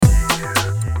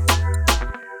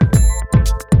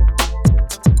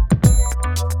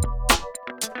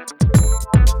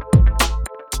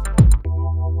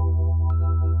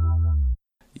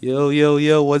Yo, yo,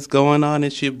 yo, what's going on?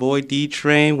 It's your boy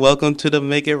D-Train. Welcome to the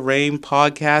Make It Rain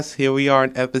podcast. Here we are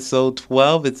in episode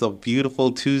 12. It's a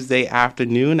beautiful Tuesday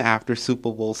afternoon after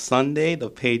Super Bowl Sunday.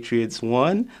 The Patriots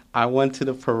won. I went to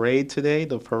the parade today.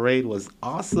 The parade was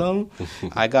awesome.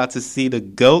 I got to see the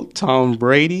GOAT, Tom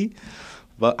Brady.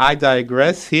 But I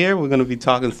digress here. We're going to be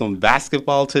talking some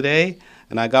basketball today.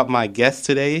 And I got my guest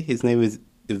today. His name is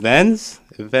Evans.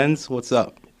 Evans, what's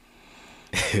up?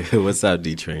 What's up,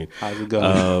 D-Train? How's it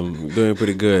going? Doing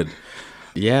pretty good.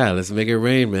 Yeah, let's make it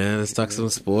rain, man. Let's talk some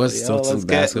sports, talk some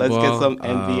basketball. Let's get some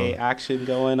NBA action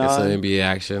going on. Get some NBA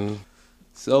action.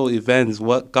 So, Evans,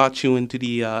 what got you into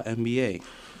the NBA?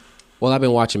 Well, I've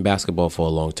been watching basketball for a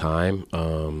long time.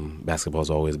 Basketball's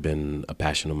always been a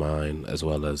passion of mine, as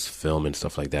well as film and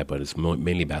stuff like that, but it's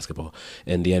mainly basketball.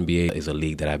 And the NBA is a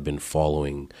league that I've been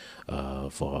following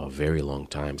for a very long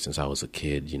time, since I was a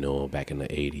kid, back in the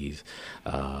 80s,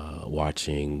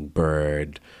 watching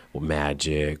Bird,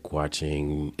 Magic,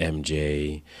 watching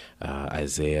MJ,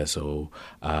 Isaiah. So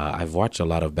I've watched a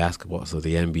lot of basketball. So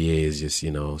the NBA is just,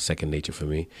 second nature for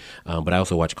me. But I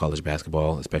also watch college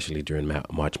basketball, especially during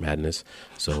March Madness.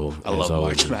 So I love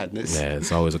March Madness. Yeah,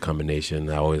 it's always a combination.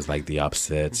 I always like the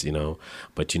upsets,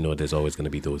 But, there's always going to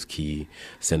be those key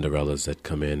Cinderellas that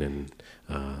come in and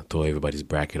throw everybody's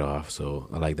bracket off. So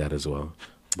I like that as well.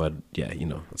 But, yeah,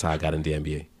 that's how I got into the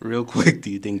NBA. Real quick,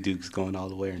 do you think Duke's going all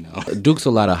the way or no? Duke's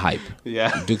a lot of hype.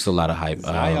 Yeah. Duke's a lot of hype.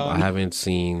 I haven't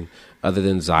seen, other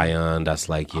than Zion, that's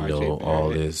like, all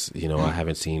this, I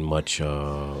haven't seen much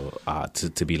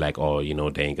to be like,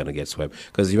 they ain't going to get swept.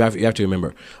 Because you have to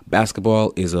remember,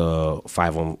 basketball is a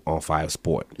 5-on-5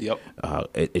 sport. Yep.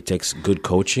 It takes good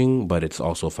coaching, but it's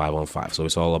also 5-on-5. So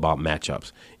it's all about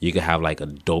matchups. You could have like a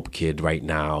dope kid right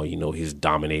now, he's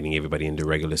dominating everybody in the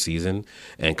regular season,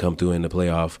 and come through in the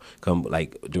playoff,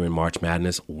 like during March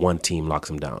Madness, one team locks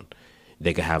him down.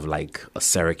 They could have like a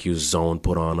Syracuse zone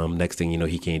put on him. Next thing you know,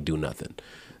 he can't do nothing.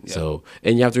 Yeah. So,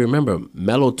 and you have to remember,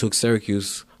 Melo took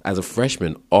Syracuse as a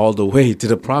freshman all the way to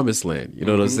the promised land. You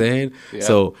know what I'm saying? Yeah.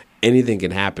 So anything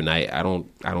can happen. I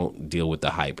don't deal with the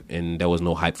hype, and there was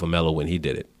no hype for Melo when he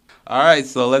did it. All right,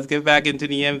 so let's get back into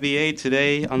the NBA.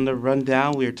 Today on the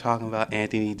rundown, we are talking about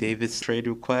Anthony Davis trade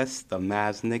request, the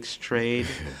Mavs-Knicks trade,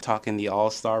 talking the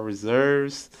All-Star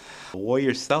reserves,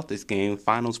 Warriors-Celtics game,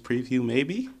 finals preview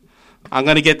maybe. I'm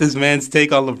going to get this man's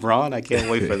take on LeBron. I can't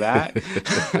wait for that.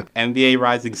 NBA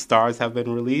Rising Stars have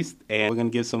been released, and we're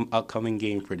going to give some upcoming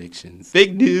game predictions.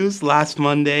 Big news last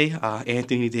Monday,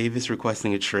 Anthony Davis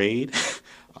requesting a trade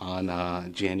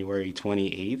on January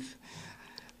 28th.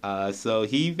 So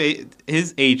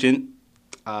his agent,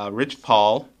 Rich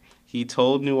Paul, he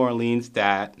told New Orleans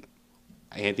that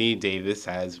Anthony Davis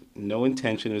has no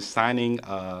intention of signing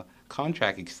a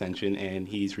contract extension, and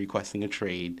he's requesting a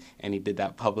trade, and he did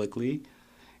that publicly.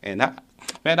 And that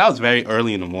was very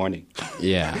early in the morning.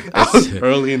 Yeah, that was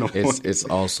early in the morning. It's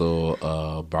also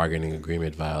a bargaining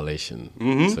agreement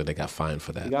violation, so they got fined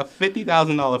for that. He got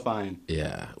 $50,000 fine.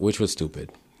 Yeah, which was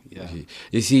stupid. Yeah.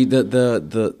 You see,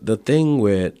 the thing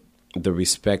with the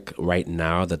respect right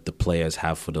now that the players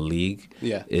have for the league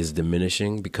is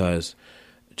diminishing, because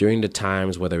during the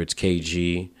times, whether it's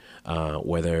KG,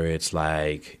 whether it's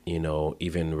like,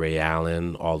 even Ray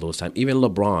Allen, all those times, even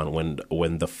LeBron,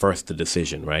 when the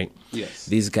decision, right? Yes.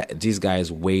 These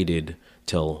guys waited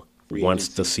till once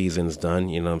the season's done,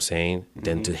 you know what I'm saying,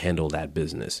 then to handle that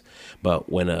business. But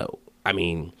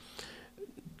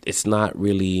it's not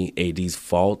really AD's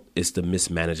fault. It's the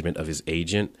mismanagement of his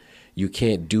agent. You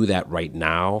can't do that right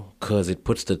now because it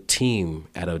puts the team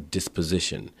at a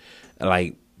disposition.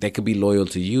 Like, they could be loyal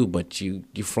to you, but you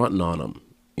fronting on them.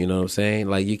 You know what I'm saying?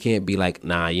 Like, you can't be like,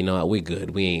 nah, we're good.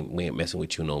 We ain't messing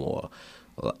with you no more.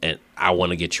 And I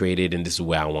want to get traded, and this is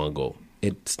where I want to go.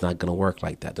 It's not going to work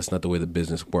like that. That's not the way the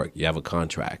business works. You have a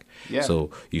contract. Yeah.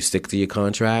 So you stick to your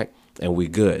contract, and we're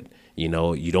good. You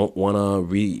don't want to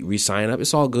re-sign up.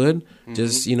 It's all good. Mm-hmm.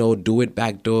 Just, do it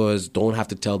back doors. Don't have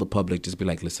to tell the public. Just be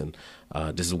like, listen,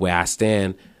 this is where I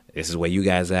stand. This is where you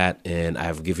guys at, and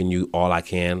I've given you all I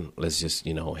can. Let's just,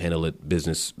 handle it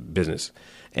business.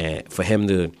 And for him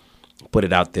to put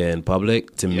it out there in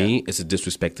public, to me, it's a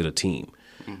disrespect to the team,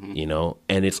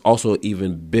 and it's also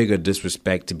even bigger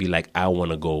disrespect to be like, I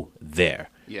want to go there.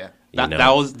 Yeah, that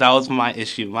was my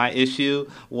issue. My issue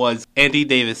was Anthony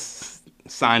Davis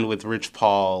signed with Rich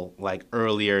Paul like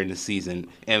earlier in the season,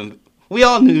 and we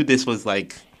all knew this was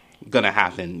like gonna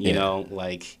happen. You know,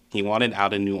 like he wanted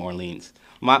out of New Orleans.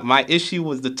 My issue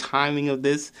was the timing of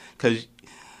this, because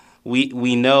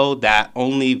we know that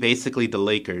only basically the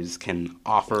Lakers can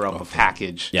offer up a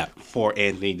package for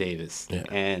Anthony Davis,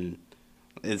 and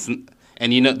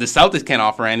And the Celtics can't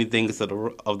offer anything because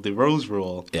of the Rose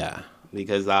Rule. Yeah.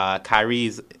 Because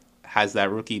Kyrie has that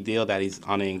rookie deal that he's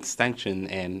on an extension,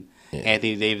 and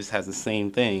Anthony Davis has the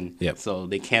same thing. Yep. So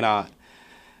they cannot.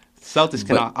 Celtics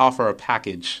cannot offer a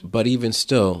package. But even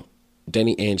still,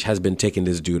 Danny Ainge has been taking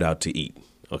this dude out to eat.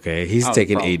 Okay, he's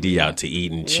taking AD out to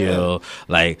eat and chill.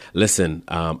 Like, listen,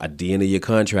 at the end of your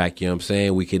contract, you know what I'm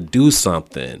saying, we could do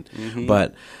something. Mm-hmm.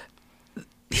 But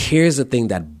here's the thing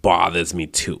that bothers me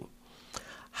too.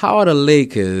 How are the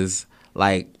Lakers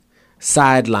like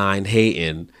sideline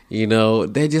hating? You know,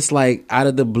 they're just like out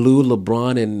of the blue.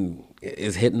 LeBron and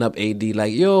is hitting up AD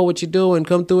like, yo, what you doing?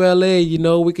 Come through LA. You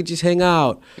know, we could just hang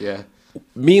out. Yeah.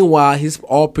 Meanwhile, he's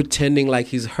all pretending like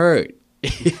he's hurt.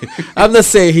 I'm not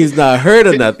saying he's not hurt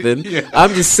or nothing. Yeah.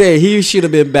 I'm just saying he should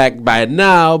have been back by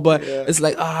now. But it's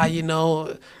like, you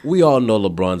know, we all know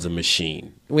LeBron's a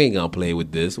machine. We ain't going to play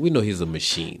with this. We know he's a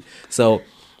machine. So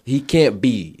he can't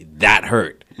be that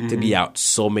hurt to be out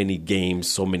so many games,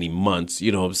 so many months,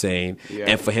 you know what I'm saying? Yeah.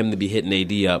 And for him to be hitting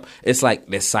AD up, it's like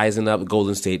they're sizing up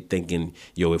Golden State thinking,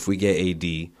 yo, if we get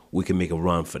AD, we can make a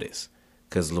run for this.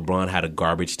 Because LeBron had a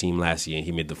garbage team last year and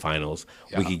he made the finals.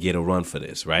 Yeah. We could get a run for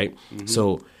this, right? Mm-hmm.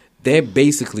 So they're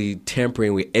basically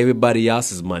tampering with everybody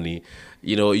else's money.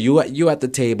 You know, you at the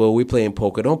table, we playing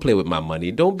poker. Don't play with my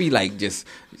money. Don't be like just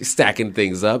stacking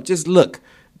things up. Just look,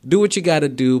 do what you got to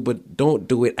do, but don't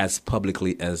do it as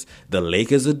publicly as the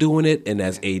Lakers are doing it and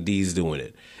as AD's doing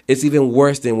it. It's even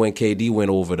worse than when KD went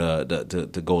over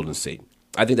to Golden State.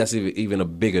 I think that's even a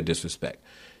bigger disrespect,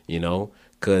 you know?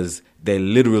 Because they're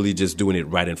literally just doing it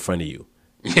right in front of you.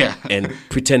 Yeah. And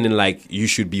pretending like you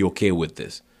should be okay with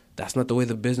this. That's not the way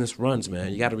the business runs,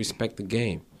 man. You got to respect the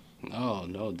game.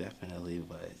 No, definitely.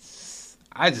 But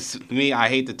I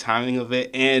hate the timing of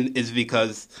it. And it's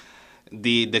because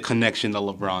the connection to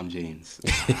LeBron James.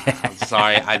 I'm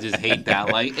sorry. I just hate that.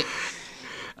 Like,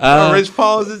 Rich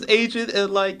Paul is his agent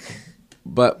and like.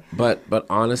 But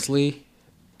honestly,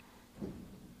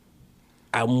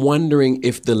 I'm wondering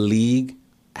if the league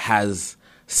has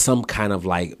some kind of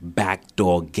like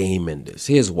backdoor game in this.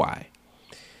 Here's why.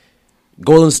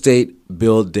 Golden State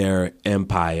built their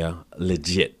empire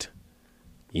legit.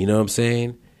 You know what I'm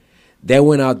saying? They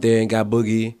went out there and got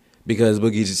Boogie because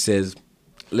Boogie just says,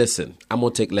 listen, I'm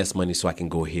going to take less money so I can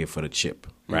go here for the chip,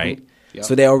 right? Mm-hmm. Yep.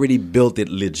 So they already built it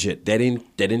legit. They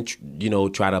didn't you know,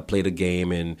 try to play the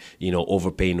game and, you know,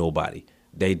 overpay nobody.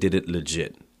 They did it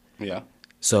legit. Yeah.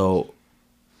 So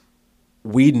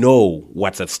we know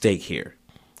what's at stake here.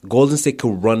 Golden State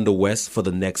could run the West for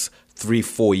the next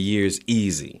 3-4 years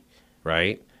easy,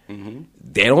 right? Mm-hmm.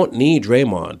 They don't need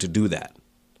Draymond to do that.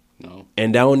 No.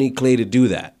 And they don't need Klay to do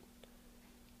that.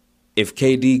 If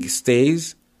KD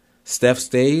stays, Steph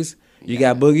stays, you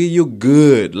got Boogie, you're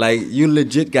good. Like, you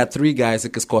legit got 3 guys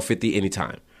that can score 50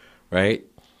 anytime, right?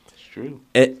 It's true.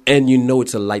 And you know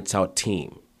it's a lights-out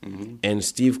team. Mm-hmm. And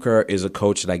Steve Kerr is a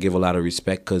coach that I give a lot of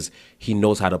respect because he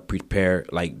knows how to prepare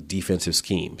like defensive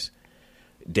schemes.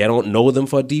 They don't know them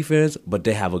for defense, but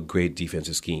they have a great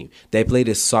defensive scheme. They play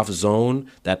this soft zone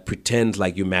that pretends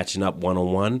like you're matching up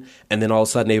one-on-one, and then all of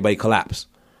a sudden everybody collapse.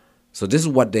 So this is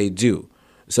what they do.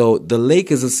 So the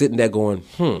Lakers are sitting there going,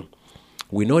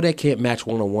 we know they can't match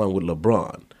one-on-one with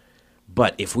LeBron,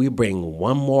 but if we bring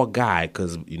one more guy,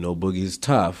 because, you know, Boogie's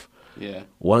tough,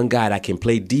 one guy that can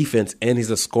play defense and he's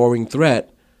a scoring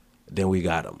threat, then we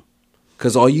got him.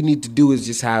 Because all you need to do is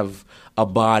just have a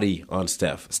body on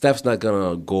Steph. Steph's not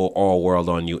going to go all world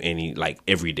on you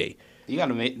every day. You got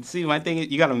to my thing is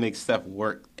you got to make Steph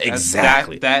work.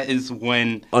 Exactly. That is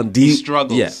when he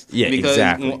struggles. Yeah, because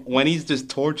exactly. When he's just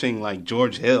torching like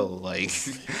George Hill, like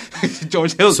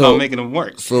George Hill's not making him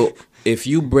work. So if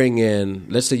you bring in,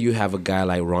 let's say you have a guy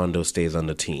like Rondo stays on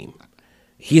the team.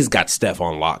 He's got Steph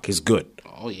on lock. He's good.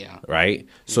 Oh, yeah. Right?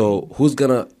 So you're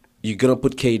going to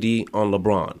put KD on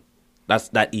LeBron.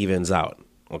 That evens out.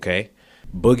 Okay?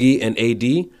 Boogie and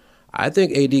AD, I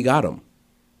think AD got him.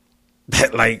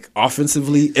 Like,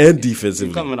 offensively and defensively.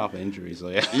 He's coming off injury, so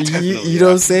yeah. You know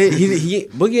what I'm saying?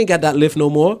 Boogie ain't got that lift no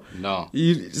more. No.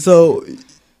 So,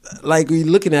 like, we're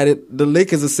looking at it, the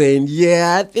Lakers are saying,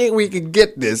 yeah, I think we can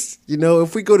get this. You know,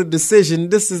 if we go to decision,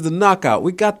 this is the knockout.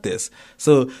 We got this.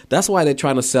 So that's why they're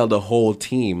trying to sell the whole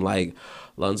team. Like,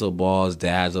 Lonzo Ball's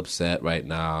dad's upset right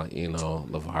now. You know,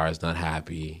 LeVar's not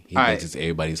happy. He thinks it's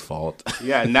everybody's fault.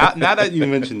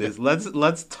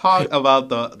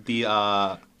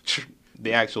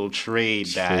 the actual trade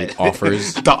that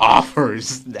offers. the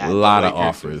offers that A lot of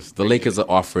offers. The Lakers are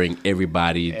offering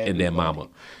everybody and their mama.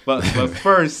 But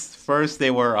first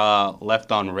they were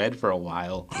left on red for a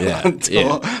while. Yeah,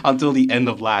 until the end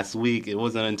of last week. It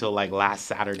wasn't until like last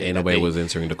Saturday. Ain't nobody was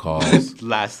answering the calls.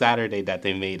 Last Saturday that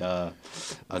they made a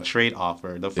trade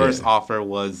offer. The first offer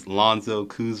was Lonzo,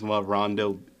 Kuzma,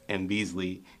 Rondo, and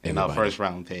Beasley in a first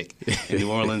round pick. And New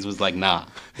Orleans was like, nah.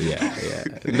 Yeah.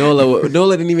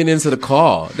 Nola didn't even answer the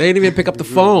call. They didn't even pick up the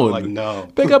phone. Like, no.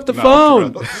 Pick up the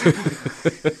phone.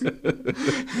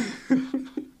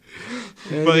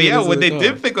 But yeah, when they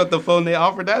did pick up the phone, they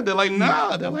offered that. They're like,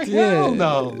 nah. They're like, hell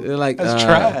no. They're like, that's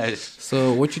trash.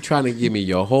 So what you trying to give me?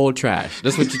 Your whole trash.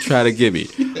 That's what you trying to give me.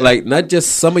 Like, not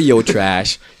just some of your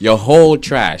trash, your whole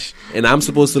trash. And I'm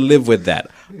supposed to live with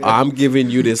that. I'm giving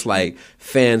you this like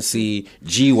fancy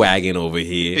G-Wagon over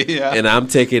here, and I'm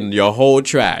taking your whole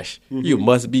trash. You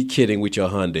must be kidding with your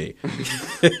Hyundai.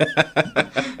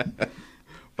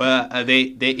 But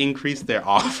they increased their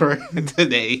offer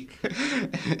today,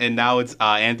 and now it's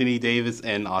Anthony Davis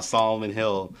and Solomon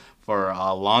Hill for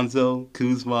Lonzo,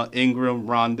 Kuzma, Ingram,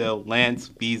 Rondo, Lance,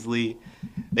 Beasley.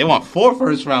 They want 4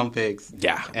 first-round picks,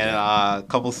 and a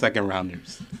couple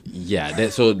second-rounders. Yeah,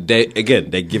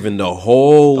 they're giving the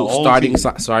whole starting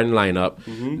lineup.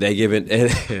 Mm-hmm. They're giving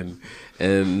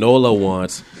and Nola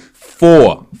wants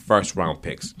 4 first-round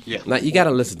picks. Yeah. Now you got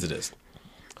to listen to this.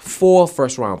 4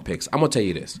 first-round picks. I'm gonna tell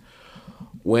you this: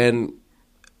 when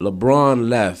LeBron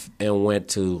left and went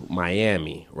to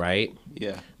Miami, right?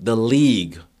 Yeah. The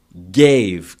league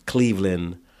gave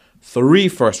Cleveland 3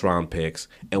 first-round picks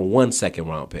and 1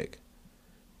 second-round pick.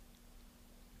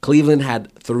 Cleveland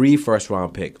had 3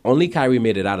 first-round picks. Only Kyrie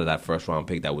made it out of that first-round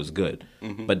pick that was good.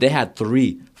 Mm-hmm. But they had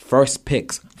 3 first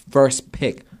picks. First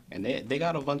pick. And they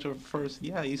got a bunch of first.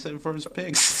 Yeah, you said first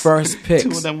picks. First picks. 2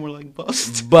 of them were like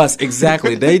bust. Bust,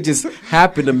 exactly. They just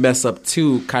happened to mess up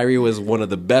 2. Kyrie was one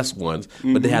of the best ones.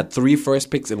 Mm-hmm. But they had 3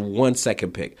 first picks and 1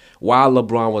 second pick. While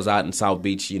LeBron was out in South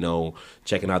Beach,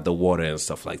 checking out the water and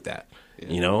stuff like that.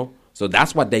 Yeah. So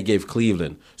that's what they gave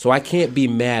Cleveland. So I can't be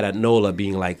mad at Nola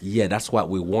being like, yeah, that's what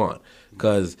we want.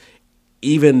 Because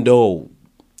even though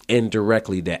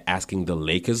indirectly they're asking the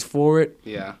Lakers for it,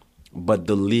 yeah, but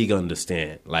the league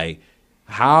understand. Like,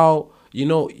 how,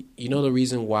 the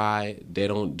reason why they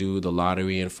don't do the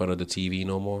lottery in front of the TV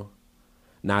no more?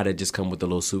 Now they just come with the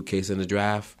little suitcase in the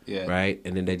draft, right?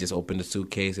 And then they just open the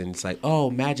suitcase and it's like,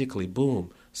 oh, magically,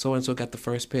 boom, so-and-so got the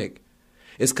first pick.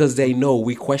 It's because they know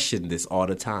we question this all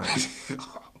the time.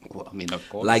 Well, I mean, of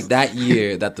course. Like that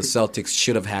year that the Celtics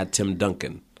should have had Tim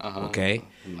Duncan, okay?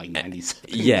 In like 97.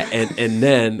 Yeah, and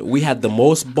then we had the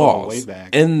most balls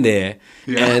in there,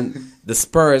 and the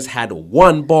Spurs had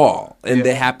 1 ball, and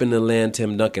they happened to land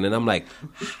Tim Duncan. And I'm like,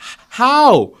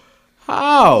 how?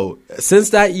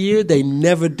 Since that year, they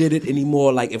never did it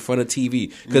anymore, like in front of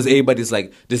TV, because everybody's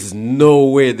like, this is no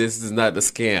way, this is not a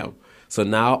scam. So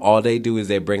now all they do is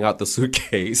they bring out the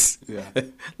suitcase,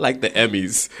 like the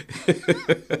Emmys.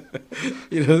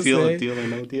 You know what I'm saying? Deal or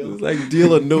no deal? It's like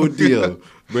deal or no deal.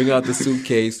 Bring out the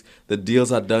suitcase. The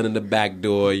deals are done in the back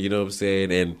door, you know what I'm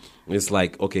saying? And it's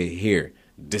like, okay, here,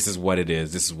 this is what it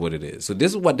is. This is what it is. So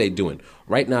this is what they're doing.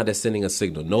 Right now they're sending a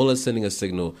signal. Nola's sending a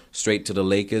signal straight to the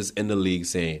Lakers and the league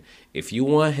saying, if you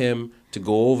want him to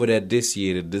go over there this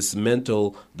year to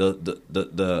dismantle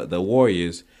the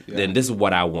Warriors, then this is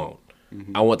what I want.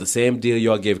 Mm-hmm. I want the same deal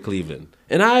y'all gave Cleveland.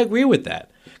 And I agree with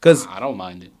that. Because I don't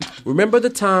mind it. Remember the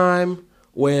time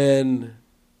when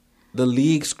the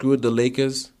league screwed the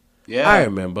Lakers? Yeah. I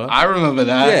remember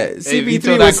that. Yeah.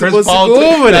 CP3 was supposed to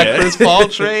go over that Chris Paul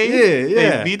trade.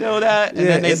 Yeah. They veto that, and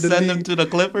then they send them to the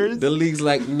Clippers. The league's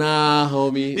like, nah,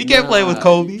 homie. You can't play with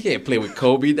Kobe. You can't play with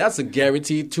Kobe. That's a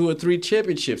guaranteed 2 or 3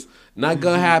 championships. Not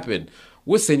going to happen.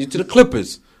 We'll send you to the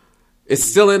Clippers. It's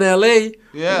still in L.A.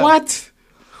 Yeah. What?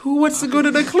 Who wants to go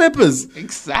to the Clippers?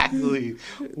 Exactly.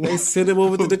 They send him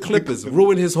over to the Clippers.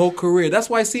 Ruin his whole career. That's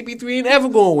why CP3 ain't ever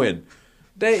going to win.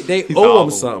 They owe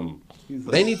him something.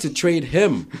 They need to trade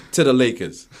him to the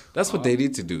Lakers. That's what they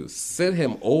need to do. Send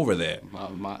him over there.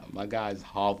 My guy's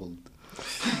hobbled.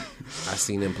 I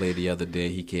seen him play the other day.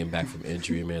 He came back from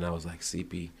injury, man. I was like,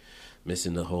 CP,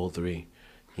 missing the whole 3.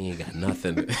 He ain't got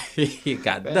nothing. He ain't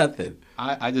got nothing.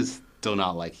 I just do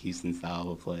not like Houston's style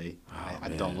of play. I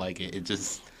don't like it. It's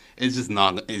just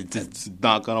not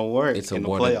gonna work. It's a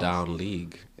watered down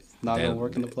league. It's not gonna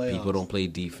work in the playoffs. People don't play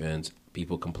defense.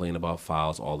 People complain about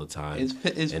fouls all the time. It's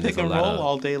pick and roll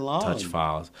all day long. Touch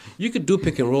fouls. You could do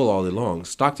pick and roll all day long.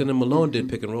 Stockton and Malone did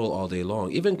pick and roll all day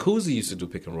long. Even Kuzi used to do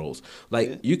pick and rolls.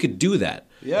 You could do that.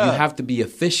 Yeah. You have to be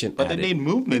efficient. But they need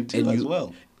movement too as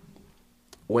well.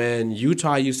 when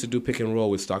Utah used to do pick and roll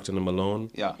with Stockton and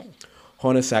Malone, Yeah.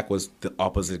 Hornacek was the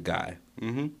opposite guy.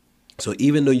 Mm-hmm. So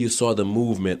even though you saw the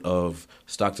movement of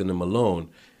Stockton and Malone,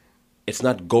 it's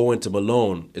not going to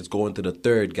Malone, it's going to the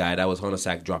third guy. That was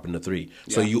Hornacek dropping the three.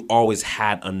 Yeah. So you always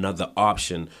had another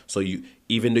option. So you,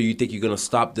 even though you think you're going to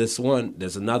stop this one,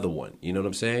 there's another one. You know what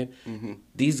I'm saying? Mm-hmm.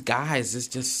 These guys, it's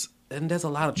just, and there's a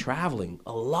lot of traveling.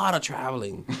 I'm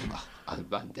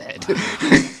dead.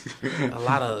 A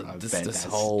lot of this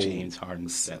whole James Harden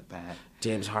step back.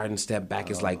 James Harden step back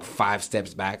is like 5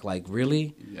 steps back. Like,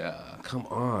 really? Yeah. Come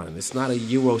on. It's not a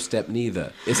Euro step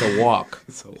neither. It's a walk.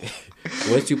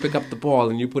 Once you pick up the ball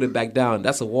and you put it back down,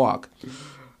 that's a walk.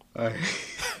 All right.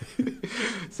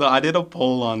 So I did a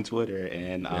poll on Twitter,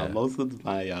 and most of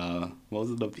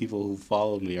the people who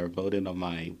followed me or voted on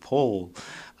my poll,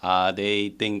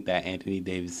 they think that Anthony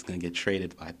Davis is going to get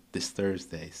traded by this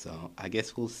Thursday. So I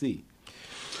guess we'll see.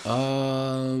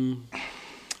 I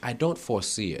don't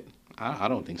foresee it. I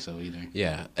don't think so either.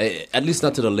 Yeah, at least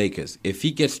not to the Lakers. If he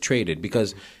gets traded,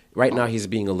 because right now he's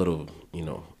being a little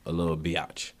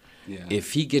biatch. Yeah.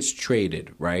 If he gets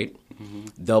traded, right,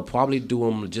 they'll probably do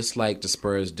him just like the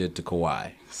Spurs did to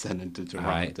Kawhi. Send him to Toronto.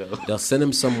 Right? They'll send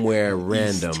him somewhere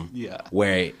random yeah.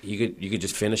 where you could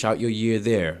just finish out your year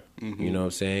there. Mm-hmm. You know what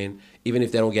I'm saying? Even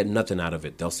if they don't get nothing out of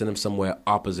it, they'll send him somewhere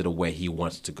opposite of where he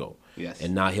wants to go. Yes.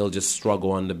 And now he'll just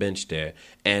struggle on the bench there.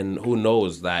 And who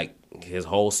knows, like, his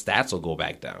whole stats will go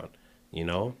back down, you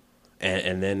know?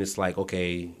 And then it's like,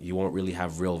 okay, you won't really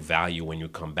have real value when you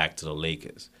come back to the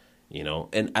Lakers, you know?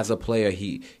 And as a player,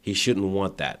 he shouldn't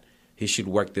want that. He should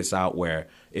work this out where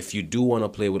if you do want to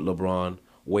play with LeBron,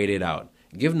 wait it out.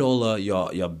 Give Nola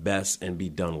your best and be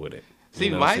done with it. See,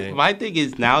 my thing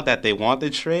is now that they want the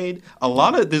trade,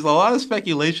 there's a lot of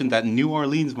speculation that New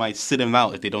Orleans might sit him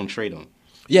out if they don't trade him.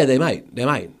 Yeah, they might, and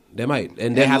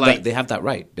they have that. They have that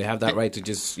right. They have that right to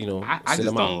just I sit just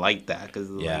them don't out. like that because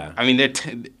I mean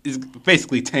it's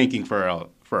basically tanking for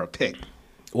a pick.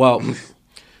 Well,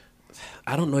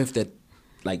 I don't know if they're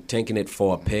like tanking it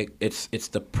for a pick. It's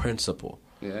the principle.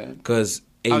 Yeah, because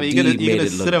AD you're gonna made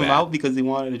it look sit him bad. out because he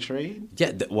wanted a trade.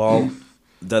 Yeah, well.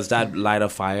 Does that light a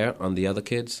fire on the other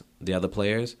kids, the other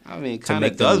players? I mean, it kind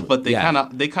of does, but they kind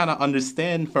of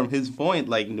understand from his point,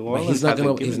 like New Orleans. He's not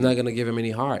gonna give him any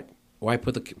heart. Why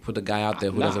put the guy out there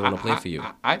who doesn't want to play for you?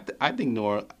 I think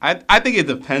I think it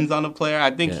depends on the player. I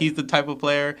think he's the type of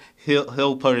player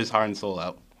he'll put his heart and soul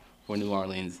out for New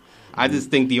Orleans. I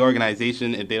just think the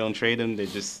organization, if they don't trade him,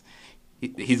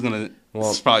 he's gonna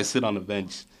probably sit on the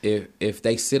bench. If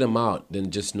they sit him out, then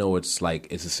just know it's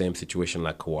the same situation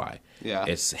like Kawhi. Yeah.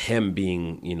 It's him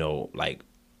being,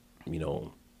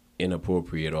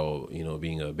 inappropriate or,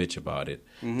 being a bitch about it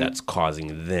that's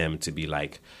causing them to be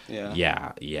like,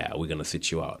 yeah, we're going to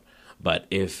sit you out. But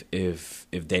if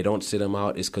they don't sit him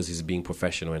out, it's because he's being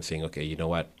professional and saying, okay, you know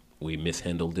what, we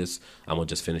mishandled this. I'm going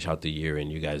to just finish out the year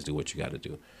and you guys do what you got to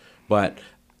do. But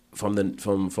from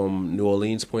New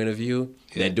Orleans' point of view,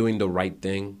 they're doing the right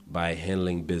thing by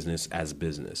handling business as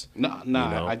business. No,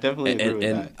 I definitely agree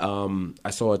with that.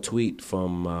 I saw a tweet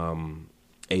from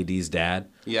AD's dad.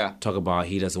 Yeah, talk about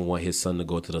he doesn't want his son to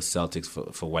go to the Celtics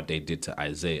for what they did to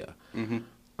Isaiah. Mm-hmm.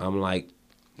 I'm like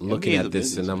looking at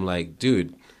this and I'm like,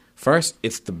 dude, first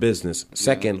it's the business.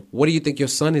 Second, what do you think your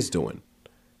son is doing?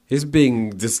 He's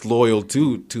being disloyal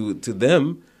to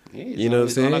them. Yeah, you know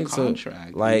what I'm saying? So,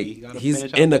 he's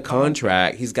in a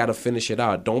contract. He's got to finish it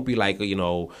out. Don't be like, that you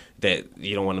don't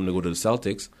want him to go to the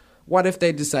Celtics. What if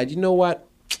they decide, you know what?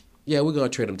 Yeah, we're going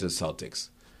to trade him to the Celtics.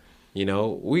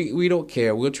 We don't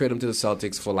care. We'll trade him to the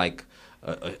Celtics for like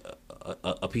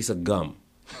a piece of gum.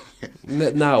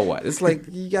 Now what? It's like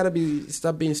you got to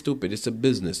stop being stupid. It's a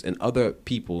business, and other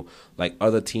people, like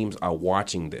other teams, are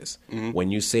watching this. Mm-hmm.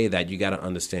 When you say that, you got to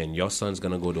understand your son's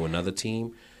going to go to another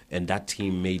team, and that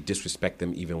team may disrespect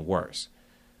them even worse.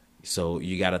 So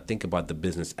you got to think about the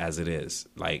business as it is.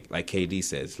 Like KD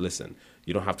says, listen,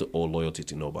 you don't have to owe loyalty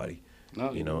to nobody.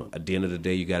 No. At the end of the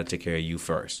day, you got to take care of you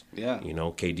first. Yeah.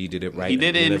 KD did it right. He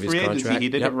did it in free agency. He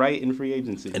did it right in free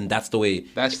agency. And that's the way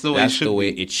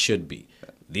it should be.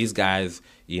 These guys,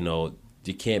 you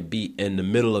can't be in the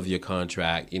middle of your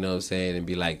contract, you know what I'm saying, and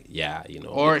be like,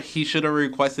 Or he should have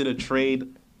requested a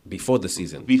trade before the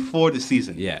season.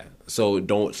 Yeah. So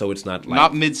it's not like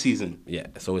not mid-season. Yeah.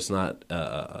 So it's not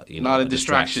not a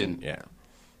distraction. Yeah.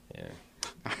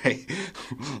 All right,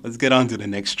 let's get on to the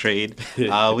next trade.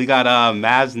 We got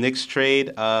Mavs Knicks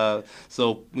trade. So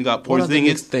we got Porzingis. What are the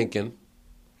Knicks thinking?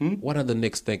 What are the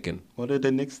Knicks thinking? What are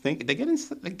the Knicks thinking? They're getting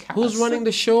who's running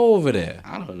the show over there?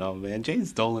 I don't know, man.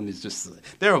 James Dolan is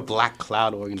they're a black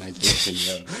cloud organization,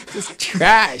 yo. Just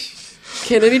trash.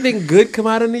 Can anything good come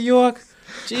out of New York?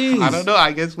 Jeez. I don't know.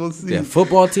 I guess we'll see. Their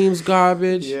football team's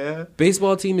garbage. Yeah.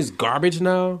 Baseball team is garbage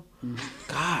now.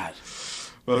 God.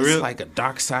 But It's like a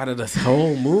dark side of the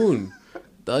whole moon.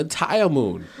 The entire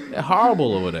moon. They're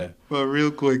horrible over there. But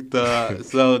real quick,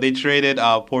 so they traded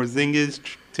Porzingis,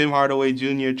 Tim Hardaway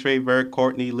Jr., Trey Burke,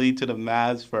 Courtney Lee to the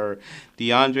Mavs for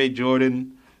DeAndre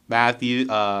Jordan,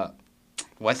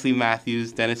 Wesley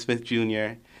Matthews, Dennis Smith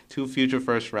Jr., 2 future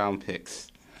first-round picks.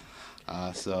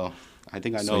 So I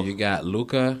think I know. So you got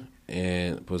Luka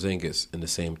and Porzingis in the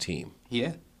same team.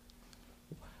 Yeah.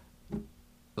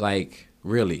 Like,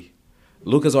 really.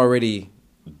 Luka's already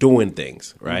doing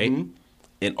things, right? Mm-hmm.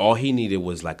 And all he needed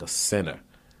was like a center.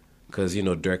 Because,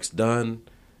 Dirk's done.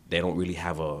 They don't really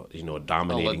have a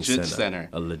dominating center.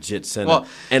 A legit center. Well,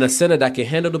 and a center that can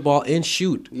handle the ball and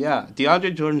shoot. Yeah.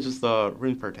 DeAndre Jordan's just a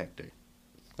rim protector.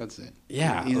 That's it.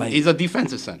 Yeah. He's a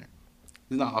defensive center.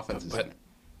 He's not offensive center.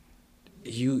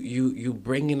 You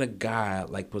bring in a guy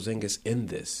like Porzingis in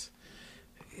this,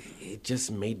 it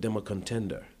just made them a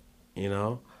contender,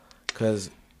 because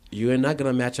you're not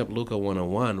going to match up Luka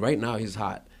one-on-one. Right now, he's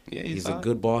hot. Yeah, he's hot. A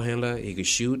good ball handler. He can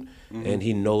shoot, and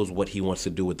he knows what he wants to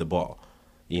do with the ball,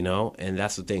 And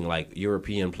that's the thing, like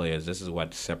European players, this is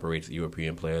what separates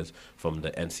European players from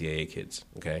the NCAA kids,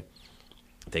 okay?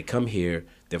 They come here,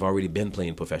 they've already been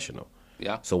playing professional.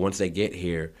 Yeah. So once they get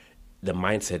here, the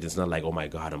mindset is not like, oh my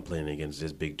God, I'm playing against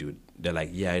this big dude. They're like,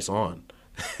 yeah, it's on.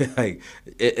 And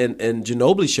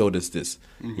Ginobili showed us this.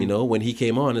 When he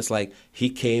came on, it's like he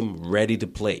came ready to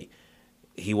play.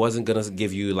 He wasn't gonna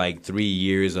give you like 3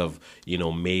 years of,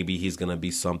 maybe he's gonna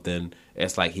be something.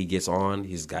 It's like he gets on,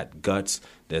 he's got guts.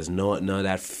 There's none of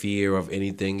that fear of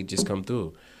anything. It just come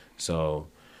through. So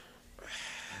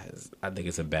I think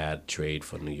it's a bad trade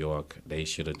for New York. They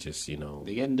should have just, They're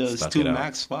getting those 2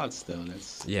 max spots, though.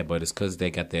 Yeah, but it's because they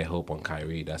got their hope on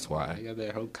Kyrie. That's why. They got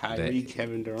their hope. Kyrie,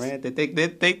 Kevin Durant. They think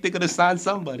they're going to sign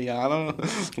somebody. I don't know.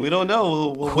 We don't know.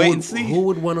 We'll wait and see. Who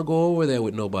would want to go over there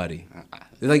with nobody?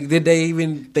 Like, did they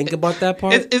even think about that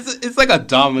part? It's like a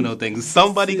domino thing.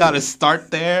 Somebody got to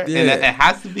start there, and it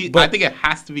has to be. I think it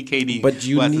has to be KD. But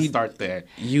you has need to start there.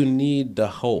 You need the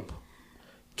hope.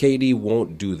 KD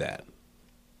won't do that.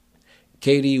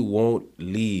 KD won't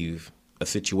leave a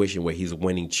situation where he's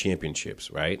winning championships,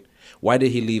 right? Why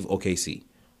did he leave OKC?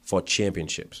 For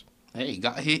championships. Hey,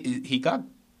 he got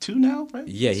 2 now, right?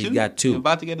 Yeah, he got 2. He's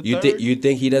about to get a third. You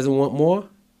think he doesn't want more?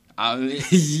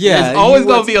 Yeah, there's always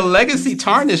going to be a legacy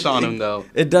tarnish on him, though.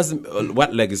 It doesn't.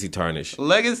 What legacy tarnish?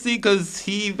 Legacy, because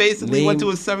he basically went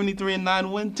to a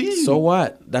 73-9 win team. So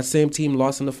what? That same team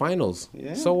lost in the finals.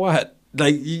 Yeah. So what?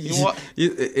 Like you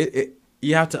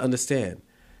have to understand.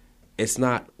 It's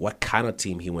not what kind of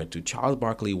team he went to. Charles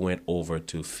Barkley went over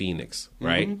to Phoenix,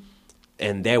 right? Mm-hmm.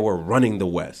 And they were running the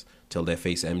West till they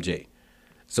faced MJ.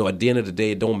 So at the end of the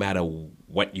day, it don't matter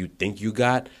what you think you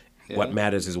got. Yeah. What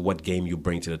matters is what game you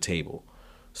bring to the table.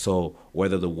 So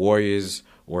whether the Warriors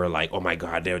were like, oh my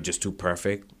God, they're just too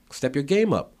perfect, step your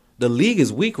game up. The league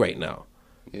is weak right now.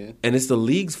 Yeah. And it's the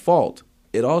league's fault.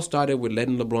 It all started with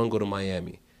letting LeBron go to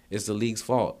Miami. It's the league's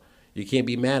fault. You can't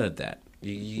be mad at that.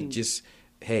 You just...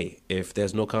 Hey, if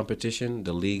there's no competition,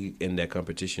 the league and their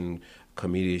competition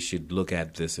committee should look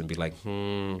at this and be like,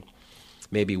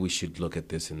 maybe we should look at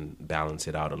this and balance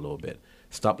it out a little bit.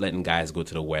 Stop letting guys go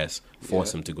to the West,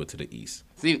 force them to go to the East.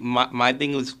 See, my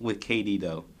thing was with KD,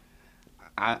 though.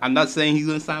 I'm not saying he's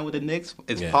going to sign with the Knicks.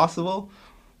 It's possible.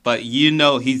 But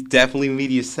he's definitely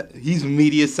media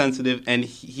sensitive, and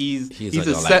he's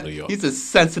a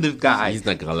sensitive guy. He's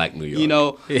not gonna like New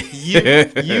York. He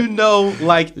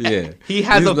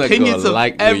has opinions of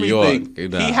everything.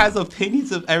 He has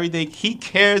opinions of everything. He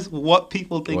cares what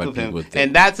people think of him,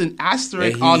 and that's an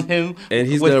asterisk on him. And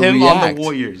he's with him react. On the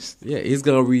Warriors. Yeah, he's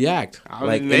gonna react.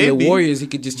 In the Warriors, he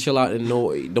could just chill out and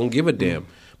don't give a damn.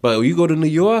 But when you go to New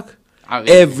York.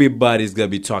 Everybody's going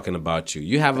to be talking about you.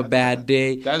 You have a bad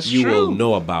day, you will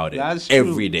know about it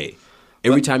every day.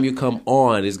 Every time you come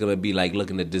on, it's going to be like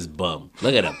looking at this bum.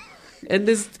 Look at him. And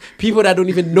this people that don't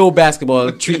even know basketball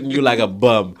are treating you like a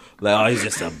bum. Like, oh, he's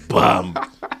just a bum.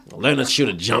 Learn to shoot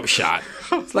a jump shot.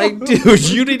 It's like, dude,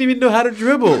 you didn't even know how to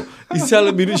dribble. He's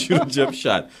telling me to shoot a jump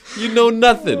shot. You know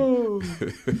nothing.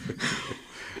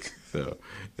 So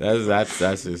that's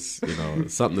just,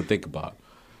 something to think about.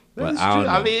 But I don't know.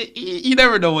 I mean, you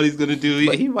never know what he's gonna do.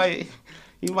 He might.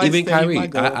 Even Kyrie,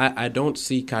 I don't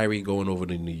see Kyrie going over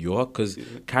to New York because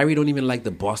Kyrie don't even like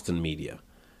the Boston media.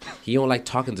 He don't like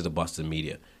talking to the Boston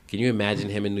media. Can you imagine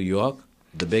him in New York,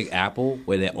 the Big Apple,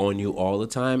 where they're on you all the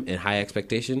time and high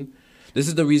expectation? This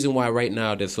is the reason why right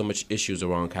now there's so much issues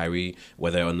around Kyrie,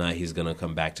 whether or not he's gonna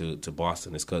come back to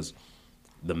Boston. It's because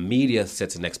the media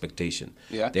sets an expectation.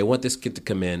 Yeah. They want this kid to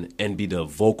come in and be the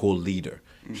vocal leader.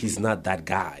 He's not that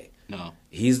guy. No.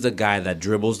 He's the guy that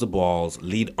dribbles the balls,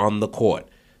 lead on the court.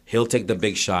 He'll take the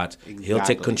big shots. He'll take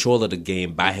Exactly. control of the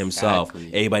game by himself.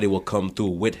 Exactly. Everybody will come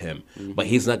through with him. But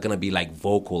he's not going to be like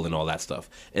vocal and all that stuff.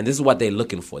 And this is what they're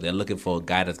looking for. They're looking for a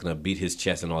guy that's going to beat his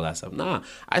chest and all that stuff. Nah,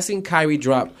 I seen Kyrie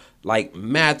drop like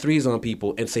mad threes on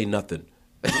people and say nothing.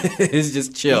 It's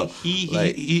just chill.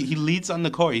 He leads on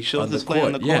the court. He shows his play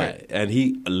on the court. Yeah, and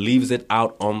he leaves it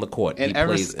out on the court. And he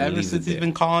ever plays and leaves since it he's there.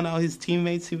 been calling out his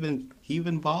teammates, he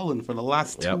been balling for the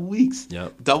last 2 Yep. weeks.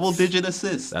 Yep. Double-digit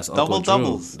assists. That's Uncle double Drew.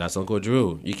 doubles. That's Uncle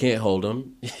Drew. You can't hold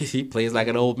him. He plays like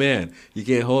an old man. You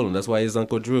can't hold him. That's why he's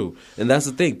Uncle Drew. And that's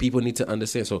the thing. People need to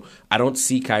understand. So I don't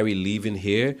see Kyrie leaving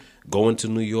here, going to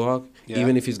New York,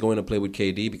 even if he's going to play with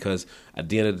KD, because at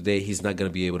the end of the day, he's not going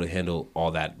to be able to handle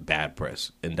all that bad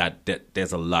press. And that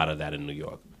there's a lot of that in New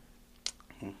York.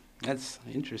 That's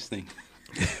interesting.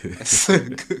 That's a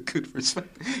good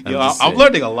perspective. I'm Yo, just I'm saying.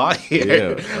 learning a lot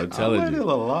here. Yeah, I'm telling you. learning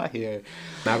a lot here.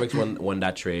 Mavericks won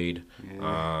that trade.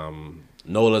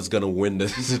 Nola's gonna win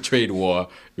the trade war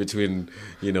between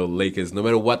Lakers. No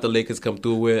matter what the Lakers come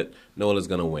through with, Nola's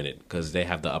gonna win it because they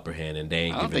have the upper hand and they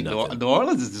ain't I don't giving think nothing. New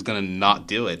Orleans is just gonna not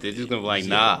do it. They're just gonna be like,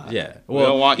 nah. Yeah. We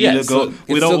don't want you to go.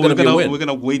 We're gonna We're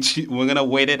gonna wait. We're gonna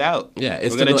wait it out. Yeah,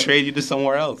 we're gonna trade you to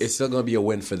somewhere else. It's still gonna be a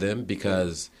win for them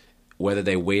because whether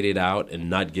they wait it out and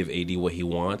not give AD what he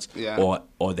wants,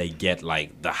 or they get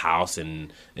like the house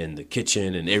and the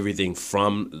kitchen and everything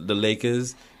from the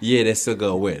Lakers, they're still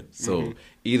gonna win. So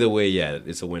either way,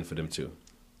 it's a win for them too.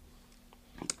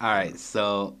 All right,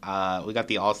 so we got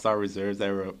the All-Star reserves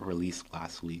that were released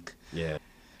last week. Yeah.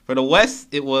 For the West,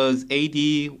 it was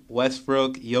AD,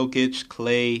 Westbrook, Jokic,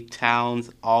 Clay, Towns,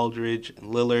 Aldridge,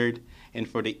 Lillard. And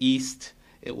for the East,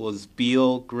 it was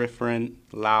Beal, Griffin,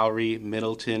 Lowry,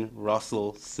 Middleton,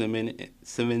 Russell,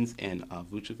 Simmons, and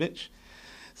Vucevic.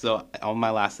 So on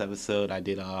my last episode, I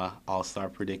did All-Star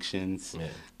predictions. Yeah.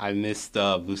 I missed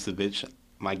Vucevic.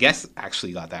 My guest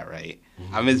actually got that right.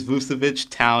 I missed Vucevic,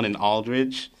 Town, and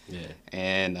Aldridge. Yeah.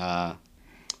 And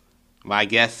my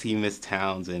guess, he missed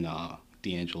Towns and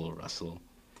D'Angelo Russell.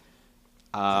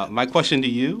 My question to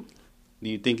you, do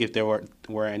you think if there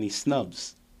were any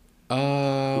snubs? Who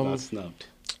got snubbed?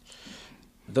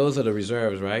 Those are the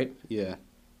reserves, right? Yeah.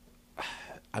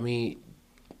 I mean,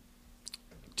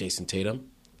 Jason Tatum.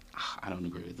 I don't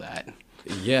agree with that.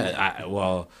 Yeah,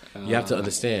 you have to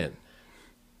understand.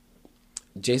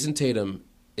 Jason Tatum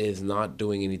is not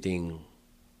doing anything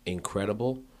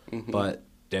incredible, but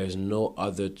there's no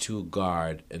other two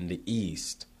guard in the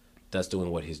East that's doing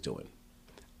what he's doing.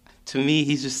 To me,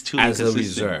 he's just too As a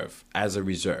inconsistent.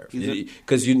 reserve.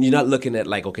 Because you're not looking at,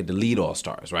 like, okay, the lead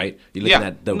all-stars, right? You're looking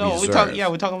at the reserve.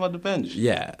 We're talking about the bench.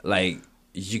 Yeah, like,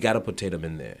 you got to put Tatum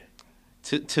in there.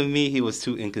 To me, he was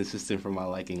too inconsistent for my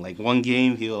liking. Like, one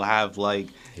game, he'll have, like,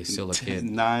 He's still a kid.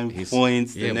 9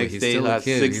 points. The next day, he'll have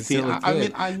 16. I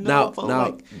mean, I know, but now,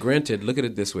 like... granted, look at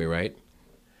it this way, right?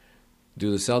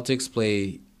 Do the Celtics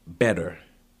play better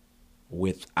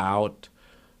without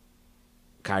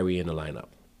Kyrie in the lineup?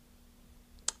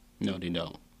 No, they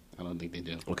don't. I don't think they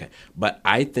do. Okay. But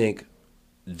I think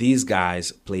these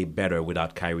guys play better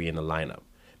without Kyrie in the lineup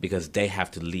because they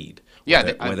have to lead. Yeah,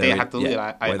 they have to lead.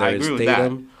 I agree with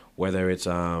that. Whether it's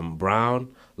Brown,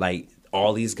 like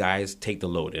all these guys take the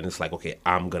load, and it's like, okay,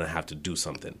 I'm gonna have to do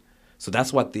something. So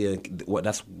that's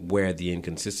that's where the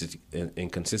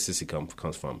inconsistency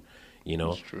comes from.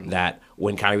 That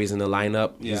when Kyrie's in the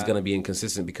lineup, he's gonna be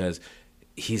inconsistent because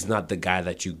he's not the guy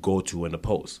that you go to in the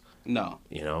post. No.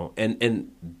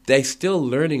 And they're still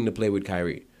learning to play with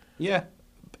Kyrie. Yeah.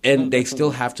 And they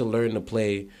still have to learn to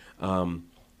play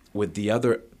with the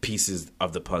other pieces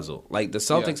of the puzzle. Like the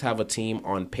Celtics have a team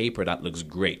on paper that looks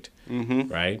great,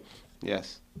 right?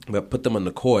 Yes. But put them on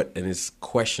the court and it's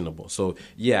questionable. So,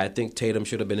 I think Tatum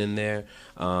should have been in there.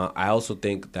 I also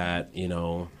think that,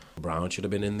 Brown should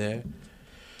have been in there.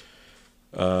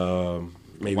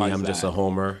 Maybe I'm just a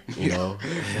homer,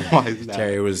 Why is that?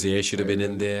 Terry Rozier should have been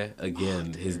in there.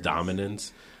 Again, his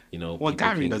dominance. When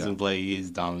Kyrie doesn't play, he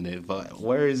is dominant. But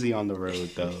where is he on the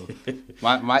road, though?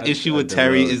 My issue with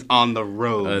Terry is on the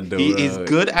road. He's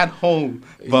good at home,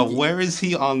 but where is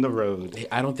he on the road?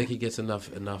 I don't think he gets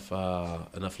enough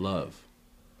love.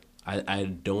 I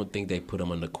don't think they put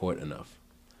him on the court enough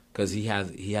because he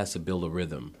has to build a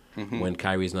rhythm. When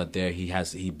Kyrie's not there,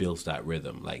 he builds that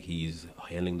rhythm. Like he's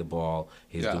handling the ball,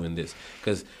 he's doing this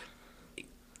because.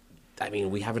 I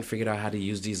mean, we haven't figured out how to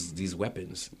use these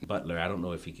weapons. Butler, I don't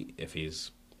know if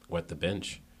he's worth the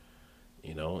bench.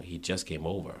 He just came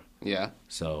over. Yeah.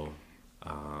 So,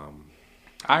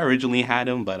 I originally had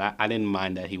him, but I didn't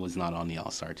mind that he was not on the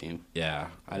All-Star team. Yeah,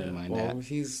 I didn't mind well, that.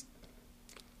 he's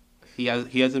He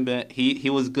hasn't been he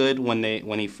was good when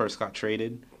he first got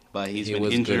traded, but he been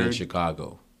was injured. good in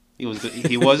Chicago. He was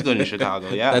good in Chicago.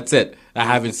 Yeah, That's it. I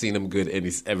haven't seen him good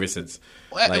ever since.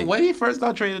 Like, when he first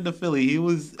got traded to Philly, he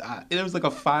was it was like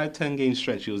a 5-10 game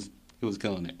stretch. He was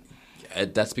killing it.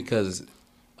 that's because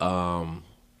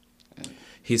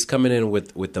he's coming in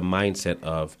with the mindset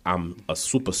of I'm a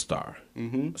superstar,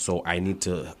 so I need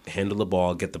to handle the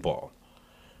ball, get the ball.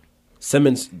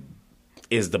 Simmons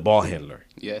is the ball handler,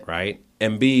 right?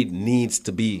 Embiid needs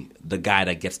to be the guy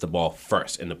that gets the ball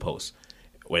first in the post.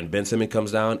 When Ben Simmons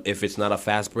comes down, if it's not a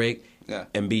fast break,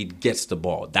 Embiid gets the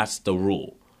ball. That's the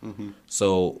rule.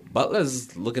 So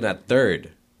Butler's looking at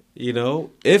third,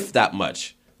 if that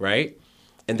much, right?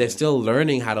 And they're still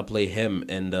learning how to play him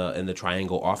in the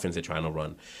triangle offense they're trying to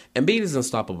run. Embiid is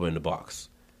unstoppable in the box.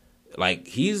 Like,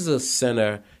 he's a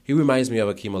center. He reminds me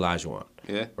of Akeem Olajuwon.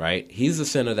 Yeah. Right? He's a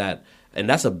center and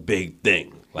that's a big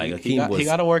thing. Like, he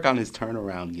got to work on his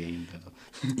turnaround game, though.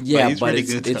 Yeah, but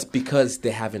it's because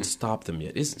they haven't stopped him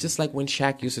yet. It's just like when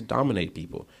Shaq used to dominate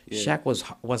people. Yeah.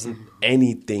 Shaq wasn't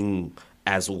anything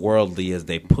as worldly as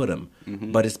they put him.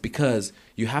 But it's because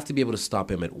you have to be able to stop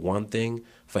him at one thing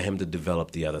for him to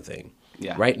develop the other thing.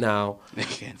 Yeah. Right now,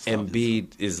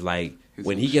 Embiid is like,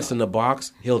 when he gets in the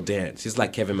box, he'll dance. He's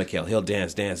like Kevin McHale. He'll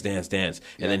dance, and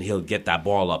then he'll get that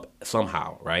ball up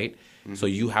somehow, right? So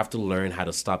you have to learn how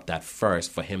to stop that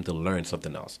first for him to learn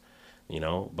something else,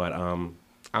 But I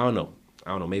don't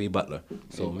know. Maybe Butler.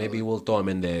 So maybe we'll throw him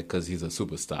in there because he's a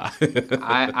superstar.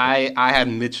 I had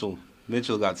Mitchell.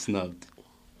 Mitchell got snubbed.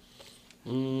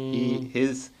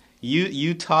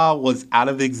 Utah was out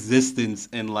of existence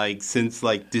since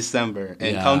December,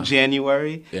 and come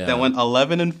January, that went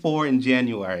 11-4 in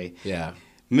January. Yeah,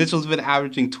 Mitchell's been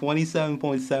averaging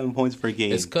 27.7 points per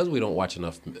game. It's because we don't watch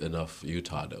enough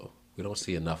Utah though. We don't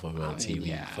see enough of him on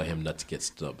TV for him not to get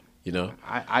snubbed.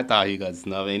 I thought he got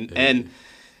snubbed, and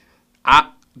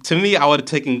to me, I would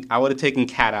have taken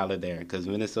Cat out of there because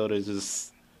Minnesota is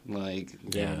just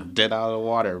dead out of the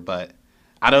water, but.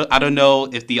 I don't know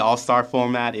if the All-Star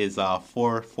format is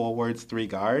 4 forwards, 3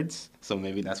 guards, so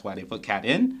maybe that's why they put Cat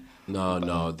in.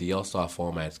 No. The All-Star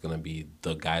format is going to be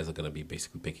the guys are going to be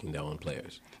basically picking their own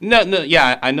players. No,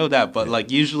 yeah, I know that, but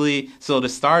usually, so the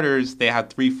starters they have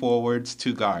 3 forwards,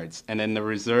 2 guards, and then the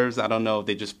reserves, I don't know if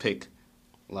they just pick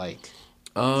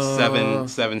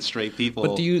seven straight people.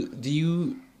 But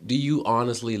do you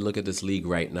honestly look at this league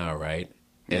right now, right,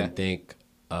 and think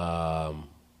a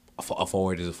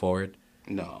forward is a forward?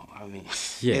 No, I mean,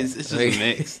 it's just a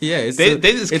mix. Yeah, they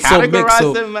just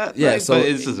categorize them. But it's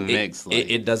just a mix.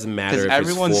 It doesn't matter if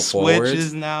everyone it's 4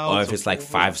 forwards now, or if it's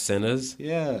 5 centers.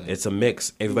 Yeah, it's a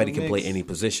mix. Everybody can play any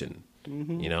position.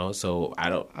 So I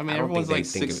don't. I mean, everyone's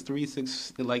 6'3",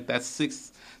 6 that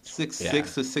 6'6"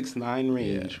 to 6'9"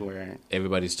 range where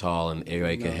everybody's tall and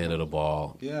everybody can handle the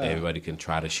ball. Yeah, everybody can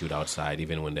try to shoot outside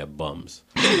even when they're bums,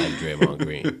 like Draymond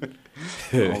Green.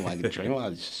 Oh my God,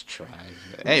 Draymond is just trash.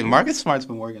 Hey, Marcus Smart's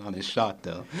been working on his shot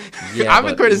though. Yeah, I've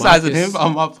been criticizing him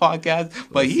on my podcast,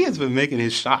 but he has been making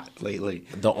his shot lately.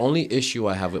 The only issue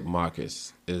I have with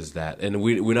Marcus is that, and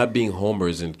we're not being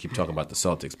homers and keep talking about the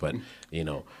Celtics, but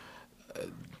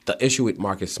the issue with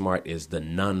Marcus Smart is the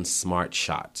non-smart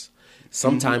shots.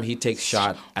 Sometimes he takes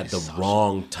shot at the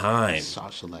wrong time.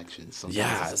 Shot selection.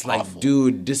 It's like,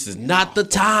 dude, this is not the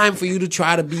time for you to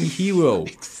try to be hero.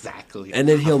 Exactly. And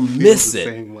then he'll miss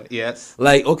it. Yes.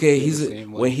 Like, okay,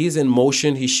 when he's in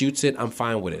motion, he shoots it, I'm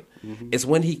fine with it. It's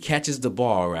when he catches the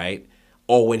ball, right?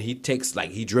 Or when he takes,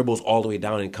 he dribbles all the way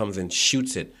down and comes and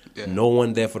shoots it. Yeah. No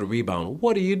one there for the rebound.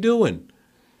 What are you doing?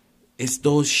 It's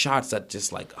those shots that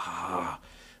just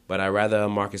But I'd rather a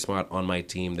Marcus Smart on my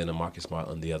team than a Marcus Smart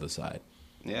on the other side.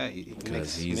 Yeah,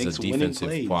 because he's a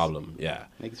defensive problem. Yeah,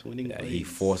 makes winning plays. He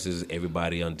forces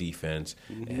everybody on defense,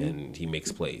 and he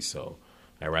makes plays. So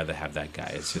I'd rather have that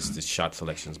guy. It's just the shot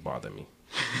selections bother me.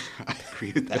 I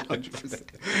agree with that 100%.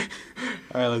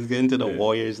 All right, let's get into the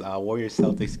Warriors. Warriors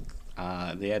Celtics.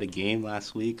 They had a game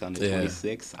last week on the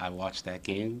 26th. I watched that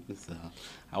game.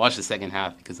 I watched the second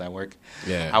half because I work.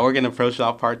 Yeah. I work in a pro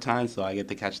shop part time, so I get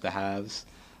to catch the halves.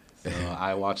 So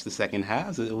I watched the second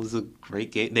half. It was a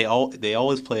great game. They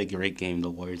always play a great game, the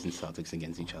Warriors and Celtics,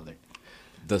 against each other.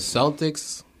 The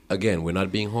Celtics, again, we're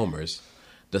not being homers.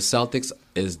 The Celtics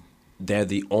they're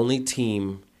the only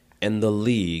team in the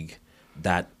league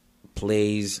that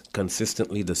plays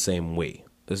consistently the same way.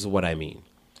 This is what I mean.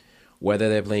 Whether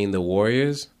they're playing the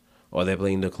Warriors or they're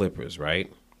playing the Clippers,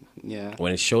 right? Yeah.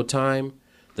 When it's showtime,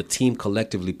 the team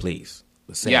collectively plays.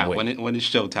 the same Yeah, way. when it's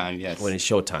showtime, yes. When it's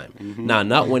showtime. Now,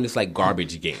 not when it's like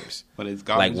garbage games. When it's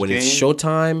garbage like when games. it's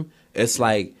showtime, it's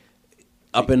like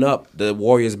up and up. The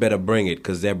Warriors better bring it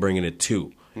because they're bringing it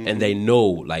too, and they know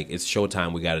like it's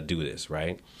showtime. We got to do this,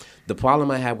 right? The problem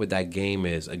I have with that game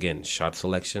is again shot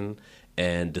selection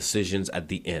and decisions at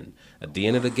the end. At the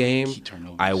end of the game, Key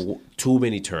turnovers. too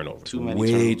many turnovers, too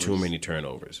many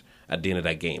turnovers at the end of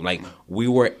that game. Like we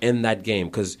were in that game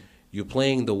because you're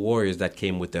playing the Warriors that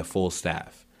came with their full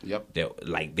staff. Yep.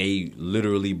 They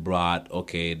literally brought,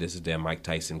 okay, this is their Mike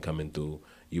Tyson coming through.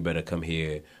 You better come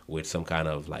here with some kind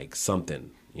of like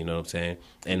something. You know what I'm saying?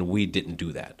 And we didn't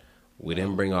do that. We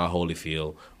didn't bring our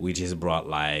Holyfield. We just brought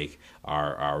like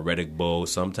our Reddick Bow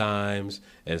sometimes,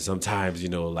 and sometimes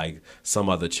like some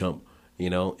other chump,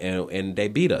 and they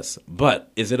beat us.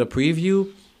 But is it a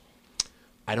preview?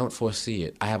 I don't foresee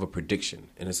it. I have a prediction,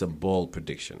 and it's a bold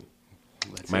prediction.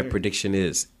 My prediction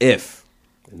is if,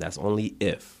 and that's only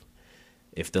if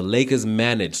the Lakers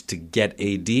manage to get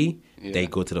AD, they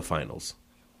go to the finals.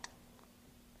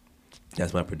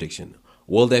 That's my prediction.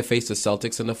 Will they face the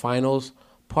Celtics in the finals?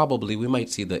 Probably. We might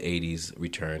see the 80s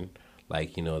return,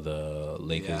 like, the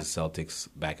Lakers, Celtics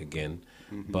back again.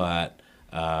 But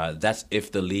that's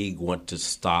if the league want to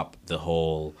stop the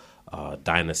whole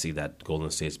dynasty that Golden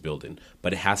State's building.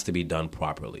 But it has to be done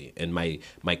properly. And my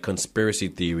conspiracy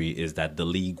theory is that the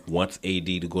league wants AD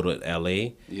to go to LA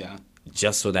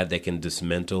just so that they can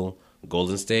dismantle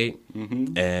Golden State.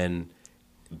 And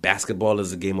basketball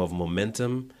is a game of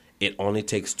momentum. It only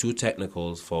takes 2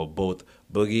 technicals for both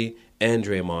Boogie and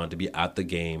Draymond to be out the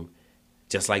game,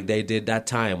 just like they did that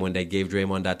time when they gave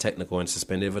Draymond that technical and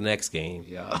suspended for the next game,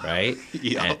 right?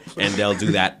 And they'll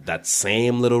do that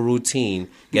same little routine,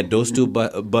 get those 2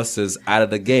 busters out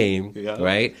of the game,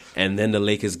 right? And then the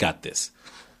Lakers got this.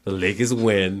 The Lakers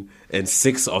win in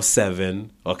 6 or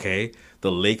 7, okay?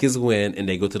 The Lakers win, and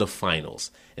they go to the finals.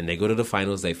 And they go to the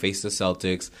finals, they face the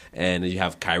Celtics, and you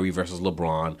have Kyrie versus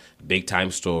LeBron,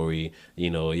 big-time story,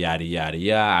 yada, yada,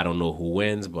 yada. I don't know who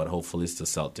wins, but hopefully it's the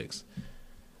Celtics.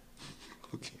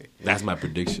 Okay. That's my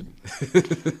prediction.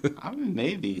 I mean,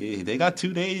 maybe. They got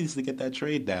 2 days to get that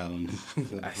trade down.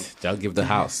 They'll give the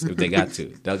house if they got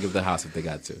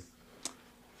to.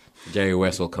 Jerry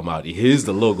West will come out. Here's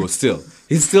the logo still.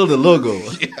 He's still the logo.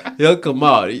 He'll come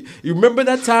out. You remember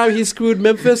that time he screwed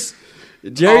Memphis?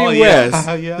 Jerry West,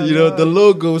 the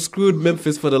logo screwed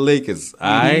Memphis for the Lakers. All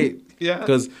right? Yeah.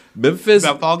 Because Memphis.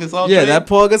 That Paul Gasol trade? That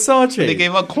Paul Gasol trade. They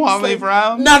gave up Kwame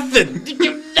Brown? Nothing. You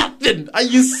give nothing. Are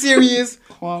you serious?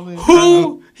 Kwame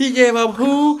Who? Brown. He gave up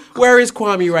who? Where is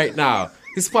Kwame right now?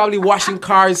 He's probably washing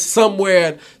cars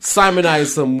somewhere,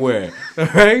 Simonized somewhere. All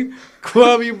right?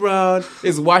 Kwame Brown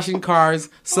is washing cars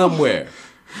somewhere.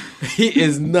 He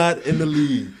is not in the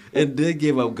league. And they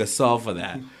gave up Gasol for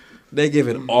that. They give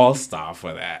an all-star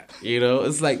for that.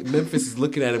 It's like Memphis is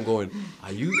looking at him going,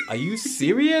 Are you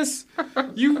serious?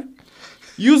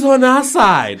 You's on our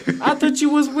side. I thought you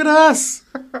was with us.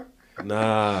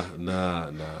 Nah.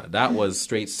 That was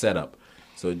straight setup.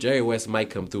 So Jerry West might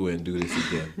come through and do this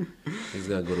again. He's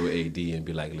going to go to AD and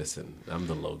be like, listen, I'm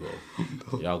the logo.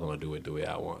 Y'all going to do it the way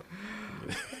I want.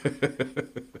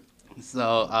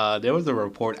 So there was a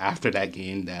report after that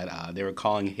game that they were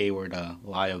calling Hayward a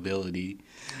liability.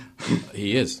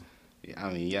 He is. I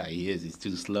mean, yeah, he is. He's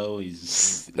too slow.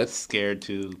 He's scared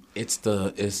to. It's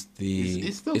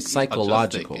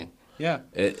psychological. Adjusting. Yeah.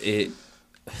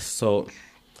 So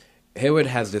Hayward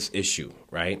has this issue,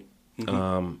 right?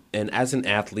 And as an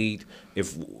athlete,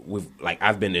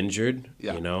 I've been injured,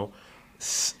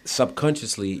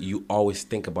 subconsciously you always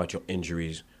think about your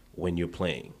injuries when you're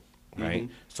playing, right?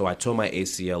 So I tore my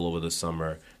ACL over the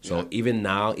summer. So even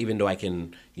now, even though I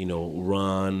can,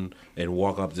 run and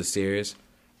walk up the stairs,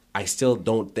 I still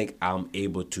don't think I'm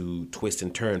able to twist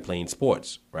and turn playing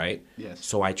sports, right? Yes.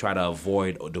 So I try to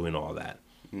avoid doing all that,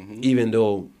 even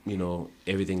though,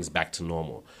 everything's back to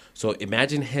normal. So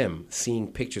imagine him seeing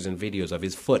pictures and videos of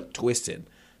his foot twisted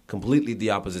completely the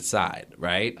opposite side,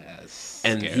 right?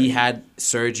 And he had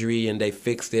surgery and they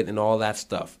fixed it and all that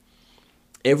stuff.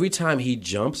 Every time he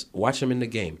jumps, watch him in the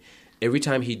game. Every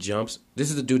time he jumps, this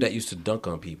is the dude that used to dunk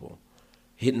on people.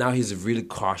 Now he's really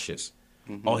cautious.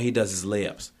 All he does is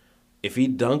layups. If he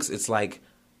dunks, it's like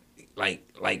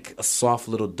a soft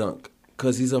little dunk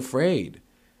because he's afraid.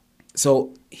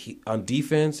 So on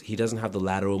defense, he doesn't have the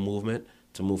lateral movement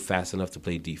to move fast enough to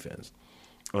play defense.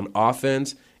 On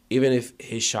offense, even if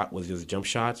his shot was his jump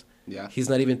shots, he's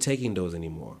not even taking those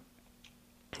anymore.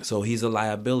 So he's a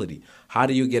liability. How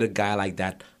do you get a guy like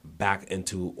that back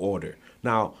into order?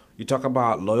 Now, you talk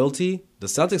about loyalty. The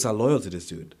Celtics are loyal to this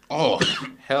dude. Oh,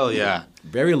 hell yeah.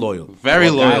 Very loyal. Very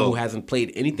loyal. A guy loyal. who hasn't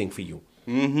played anything for you.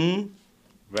 Mm-hmm.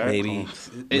 Maybe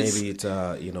it's it's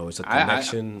a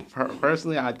connection.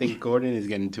 Personally, I think Gordon is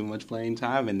getting too much playing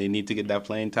time, and they need to get that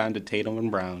playing time to Tatum and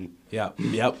Brown. Yeah,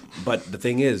 yep. But the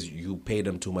thing is, you paid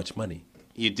him too much money.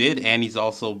 You did, and he's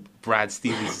also Brad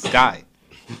Stevens' guy.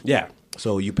 Yeah,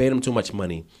 so you paid him too much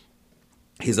money.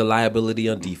 He's a liability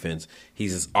on defense.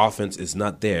 His offense is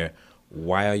not there.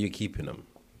 Why are you keeping him?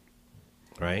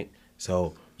 Right?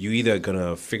 So you either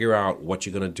gonna figure out what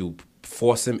you're gonna do,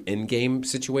 force him in game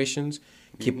situations,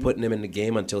 keep putting him in the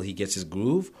game until he gets his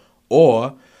groove,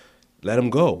 or let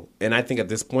him go. And I think at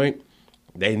this point,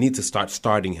 they need to start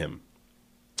starting him.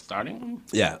 Starting him?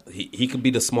 Yeah, he could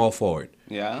be the small forward.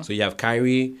 Yeah. So you have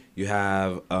Kyrie, you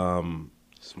have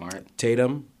Smart.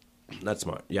 Tatum, not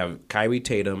Smart. You have Kyrie,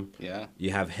 Tatum. Yeah.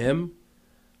 You have him,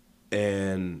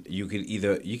 and you can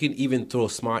even throw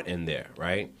Smart in there,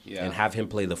 right? Yeah. And have him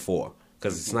play the 4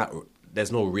 because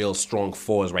there's no real strong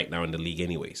 4s right now in the league,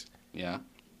 anyways. Yeah.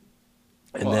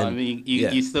 And well, then, I mean,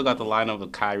 you still got the lineup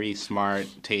of Kyrie, Smart,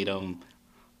 Tatum,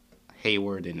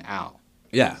 Hayward, and Al.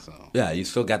 Yeah, So. yeah, you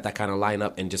still got that kind of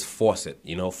lineup and just force it,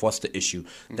 force the issue.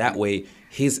 That way,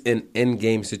 he's in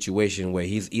in-game situation where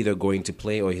he's either going to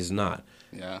play or he's not.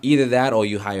 Yeah. Either that or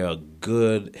you hire a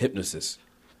good hypnotist,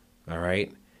 all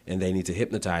right? And they need to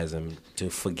hypnotize him to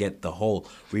forget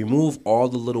remove all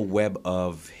the little web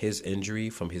of his injury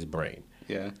from his brain.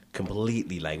 Yeah.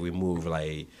 Completely, remove,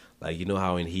 you know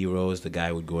how in Heroes the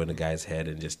guy would go in the guy's head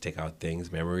and just take out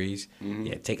things, memories? Mm-hmm.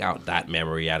 Yeah, take out that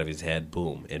memory out of his head,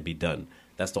 boom, and be done.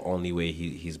 That's the only way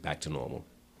he's back to normal.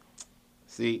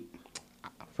 See,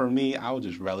 for me, I would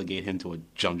just relegate him to a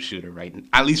jump shooter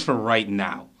at least for right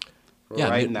now.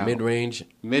 Mid-range.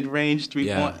 Mid-range,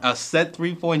 3-point, a set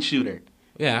 3-point shooter.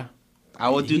 Yeah. I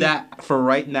would do that for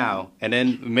right now. And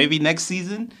then maybe next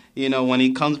season, when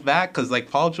he comes back, because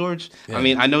Paul George, I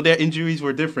mean, I know their injuries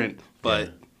were different,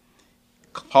 but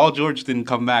Paul George didn't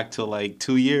come back till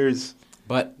 2 years.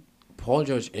 But Paul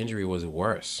George's injury was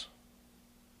worse.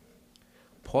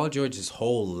 Paul George's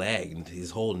whole leg,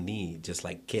 his whole knee just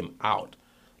came out.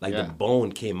 The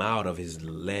bone came out of his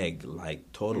leg,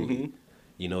 totally.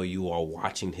 Mm-hmm. You are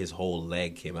watching his whole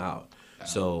leg came out. Yeah.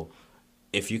 So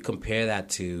if you compare that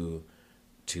to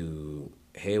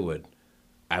Hayward,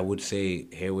 I would say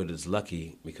Hayward is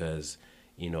lucky because,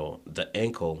 the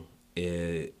ankle,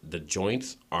 the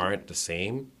joints aren't the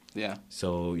same. Yeah.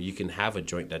 So you can have a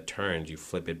joint that turns, you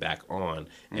flip it back on,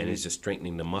 and it's just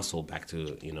strengthening the muscle back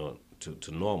to,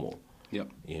 to normal. Yep.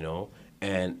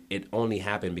 And it only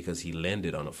happened because he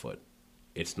landed on a foot.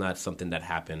 It's not something that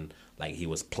happened he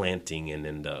was planting and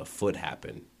then the foot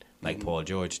happened Paul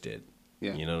George did.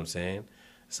 Yeah. You know what I'm saying?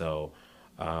 So,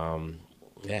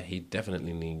 he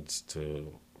definitely needs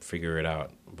to figure it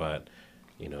out. But,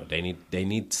 they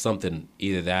need something,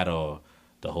 either that or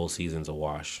the whole season's a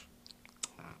wash.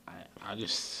 I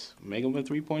just make him a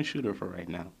 3-point shooter for right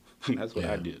now. That's what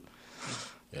I do.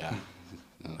 Yeah,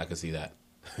 I can see that.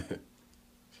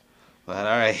 But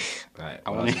all right.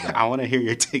 I want to hear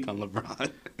your take on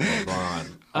LeBron.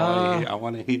 I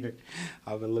want to hear.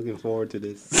 I've been looking forward to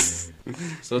this.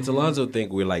 So it's Alonzo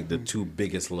think we're the two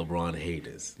biggest LeBron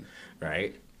haters,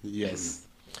 right? Yes.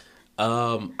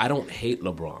 I don't hate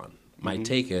LeBron. My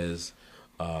take is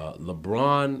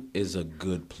LeBron is a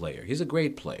good player. He's a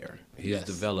great player. He's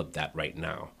developed that right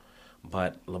now.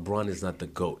 But LeBron is not the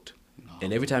GOAT.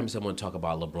 And every time someone talk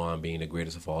about LeBron being the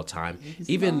greatest of all time,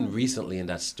 even recently in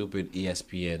that stupid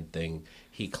ESPN thing,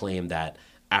 he claimed that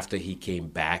after he came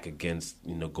back against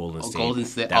Golden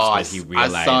State, that's when he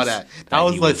realized I saw that. That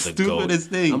was the stupidest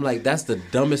thing. I'm that's the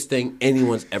dumbest thing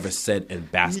anyone's ever said in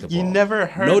basketball. You never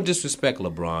heard. No disrespect,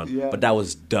 LeBron, but that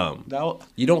was dumb.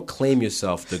 You don't claim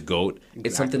yourself the GOAT. Exactly.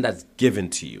 It's something that's given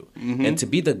to you. Mm-hmm. And to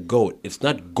be the GOAT, it's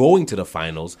not going to the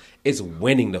finals, it's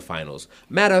winning the finals.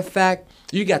 Matter of fact,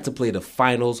 you got to play the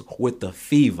finals with the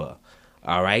fever,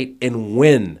 all right, and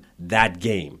win that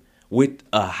game. With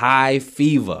a high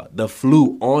fever, the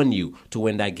flu on you to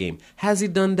win that game. Has he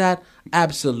done that?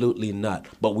 Absolutely not.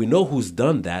 But we know who's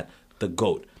done that. The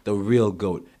GOAT, the real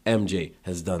GOAT, MJ,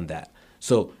 has done that.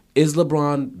 So is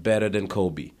LeBron better than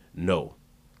Kobe? No.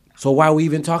 So why are we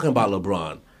even talking about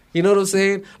LeBron? You know what I'm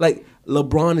saying?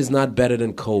 LeBron is not better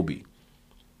than Kobe.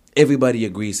 Everybody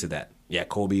agrees to that. Yeah,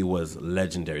 Kobe was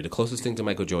legendary. The closest thing to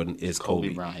Michael Jordan is Kobe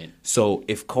Bryant. So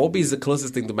if Kobe is the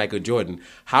closest thing to Michael Jordan,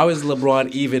 how is LeBron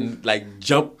even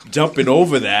jumping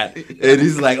over that? And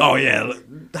he's oh yeah,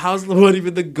 how's LeBron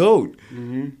even the GOAT?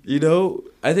 Mm-hmm.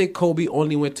 I think Kobe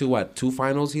only went to 2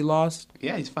 finals he lost.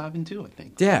 Yeah, he's 5-2, I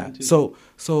think. Yeah.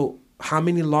 So how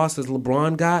many losses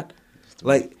LeBron got?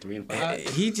 Like 3-5.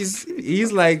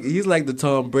 he's like the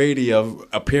Tom Brady of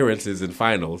appearances in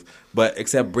finals, but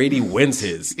except Brady wins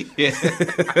his. Yeah.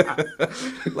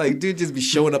 Like dude just be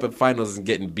showing up in finals and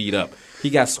getting beat up. He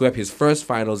got swept his first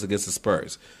finals against the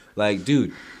Spurs. Like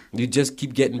dude, you just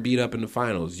keep getting beat up in the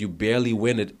finals. You barely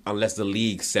win it unless the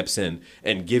league steps in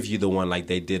and gives you the one like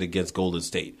they did against Golden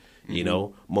State. You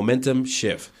know, momentum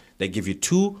shift. They give you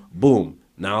 2, boom.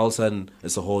 Now all of a sudden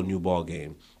it's a whole new ball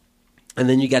game. And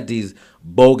then you got these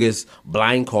bogus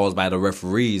blind calls by the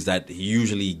referees that he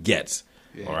usually gets.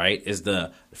 Yeah. All right, it's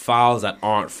the fouls that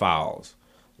aren't fouls.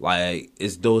 Like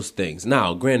it's those things.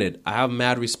 Now, granted, I have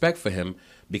mad respect for him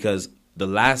because the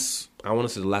last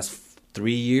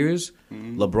 3 years,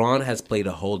 LeBron has played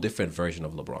a whole different version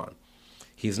of LeBron.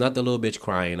 He's not the little bitch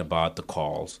crying about the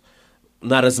calls,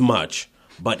 not as much.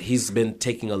 But he's been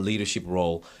taking a leadership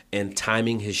role in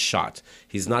timing his shots.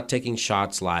 He's not taking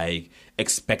shots like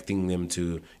expecting them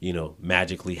to,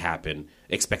 magically happen,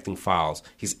 expecting fouls.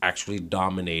 He's actually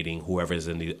dominating whoever's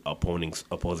in the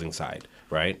opposing side,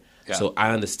 right? Yeah. So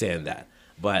I understand that.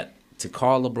 But to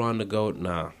call LeBron the GOAT,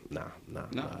 nah.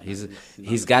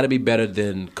 He's got to be better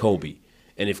than Kobe.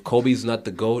 And if Kobe's not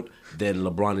the GOAT, then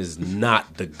LeBron is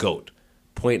not the GOAT.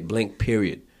 Point blank,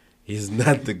 period. He's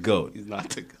not the GOAT. He's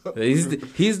not the GOAT.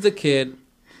 He's the kid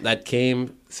that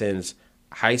came since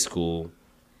high school.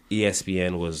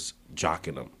 ESPN was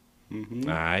jocking him. Mm-hmm.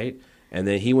 All right? And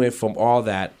then he went from all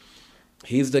that.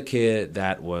 He's the kid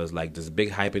that was like this big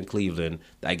hype in Cleveland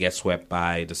that gets swept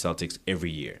by the Celtics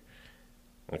every year.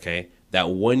 Okay?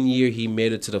 That one year he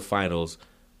made it to the finals,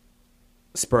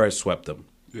 Spurs swept him.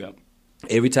 Yep.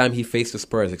 Every time he faced the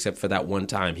Spurs, except for that one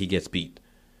time, he gets beat.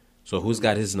 So who's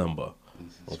got his number?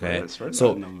 Okay,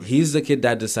 so he's the kid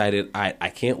that decided I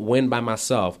can't win by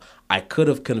myself. I could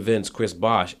have convinced Chris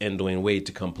Bosh and Dwayne Wade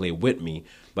to come play with me,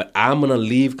 but I'm going to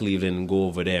leave Cleveland and go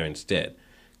over there instead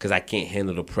because I can't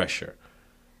handle the pressure.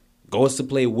 Goes to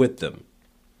play with them.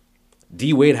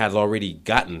 D. Wade has already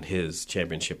gotten his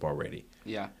championship already.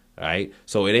 Yeah. All right?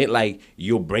 So it ain't like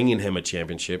you're bringing him a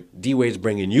championship. D. Wade's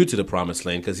bringing you to the promised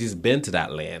land because he's been to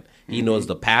that land. He knows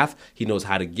the path. He knows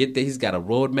how to get there. He's got a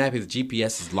roadmap. His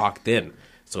GPS is locked in.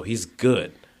 So he's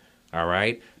good. All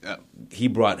right? Yeah. He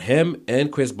brought him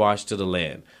and Chris Bosh to the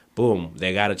land. Boom.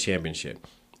 They got a championship.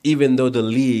 Even though the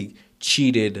league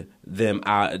cheated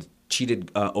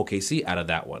OKC out of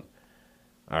that one.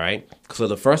 All right? So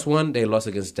the first one, they lost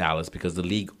against Dallas because the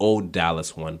league owed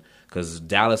Dallas one. Because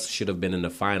Dallas should have been in the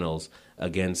finals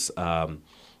against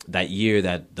that year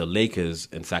that the Lakers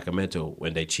in Sacramento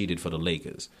when they cheated for the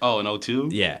Lakers. Oh, in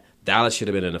 2002? Yeah. Dallas should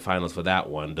have been in the finals for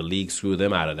that one. The league screwed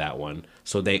them out of that one.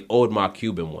 So they owed Mark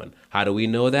Cuban one. How do we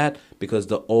know that? Because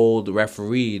the old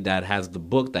referee that has the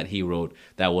book that he wrote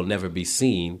that will never be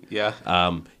seen,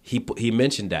 he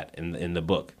mentioned that in the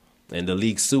book. And the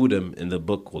league sued him, and the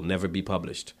book will never be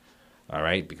published. All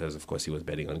right? Because, of course, he was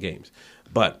betting on games.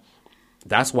 But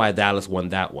that's why Dallas won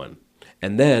that one.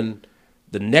 And then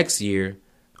the next year,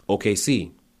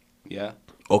 OKC. Yeah.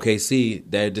 OKC,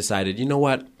 they decided, you know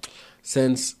what?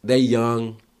 Since they're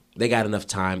young, they got enough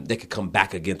time, they could come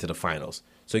back again to the finals.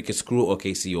 So you could screw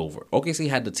OKC over. OKC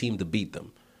had the team to beat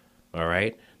them. All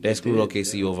right? They screwed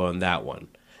OKC over on that one.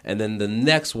 And then the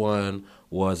next one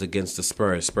was against the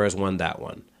Spurs. Spurs won that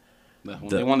one.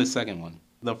 They won the second one.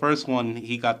 The first one,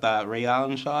 he got that Ray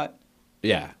Allen shot.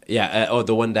 Yeah.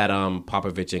 The one that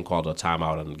Popovich called a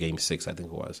timeout on Game 6, I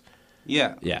think it was.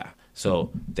 Yeah. Yeah.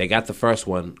 So they got the first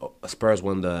one. Spurs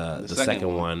won the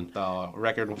second one. The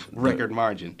record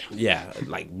margin. Yeah,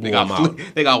 like blew them out.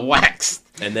 They got waxed.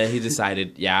 And then he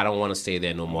decided, I don't want to stay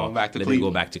there no more. Let me go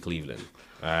back to Cleveland.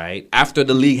 All right. After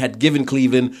the league had given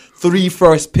Cleveland 3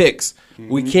 first picks.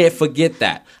 We can't forget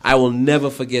that. I will never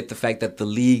forget the fact that the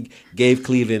league gave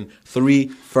Cleveland 3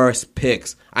 first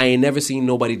picks. I ain't never seen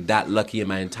nobody that lucky in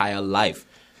my entire life.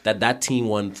 That team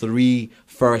won 3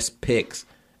 first picks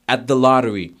at the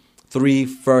lottery. 3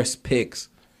 first picks.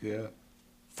 Yeah.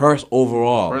 First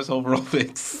overall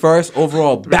picks. First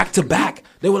overall, back to back.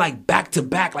 They were like back to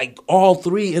back, like all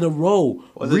 3 in a row.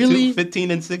 Was really? It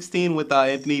 15 and 16 with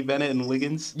Anthony Bennett and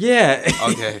Wiggins? Yeah.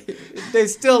 Okay. they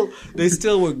still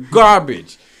were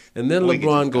garbage. And then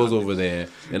LeBron goes over there,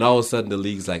 and all of a sudden the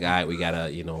league's like, all right, we gotta,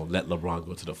 let LeBron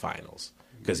go to the finals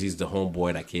because he's the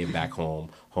homeboy that came back home,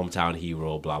 hometown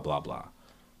hero, blah blah blah.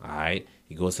 All right,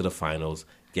 he goes to the finals.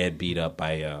 Get beat up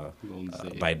by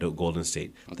Golden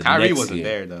State. Kyrie wasn't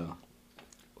there though.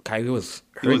 Kyrie was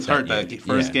hurt. He was hurt that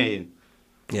first game.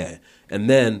 Yeah, and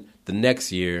then the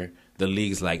next year, the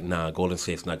league's like, nah, Golden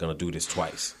State's not gonna do this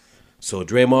twice. So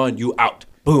Draymond, you out.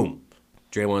 Boom.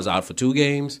 Draymond's out for 2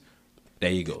 games.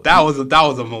 There you go. That was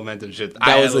a momentum shift.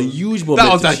 That was a huge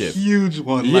momentum shift. That was a huge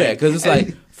one. Yeah, because it's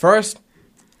like first,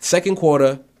 second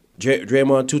quarter,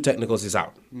 Draymond 2 technicals is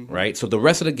out, right? So the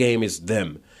rest of the game is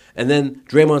them. And then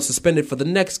Draymond suspended for the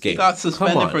next game. He got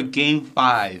suspended for game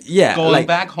 5. Yeah. Going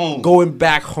back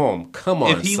home. Come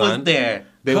on, If he son. was there,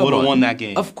 they would have won that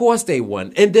game. Of course they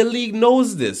won. And the league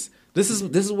knows this. This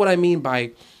is what I mean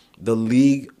by the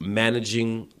league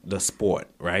managing the sport,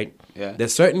 right? Yeah.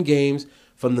 There's certain games,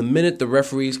 from the minute the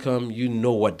referees come, you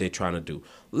know what they're trying to do.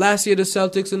 Last year, the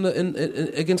Celtics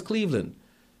against Cleveland,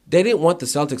 they didn't want the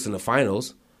Celtics in the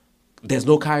finals. There's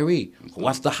no Kyrie.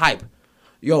 What's the hype?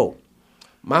 Yo,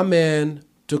 my man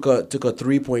took a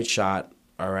 3-point shot.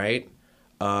 All right,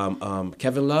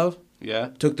 Kevin Love. Yeah.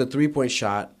 Took the 3-point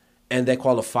shot, and they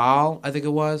called a foul. I think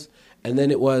it was, and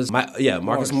then it was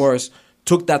Marcus Morris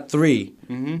took that 3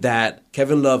 that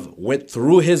Kevin Love went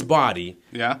through his body.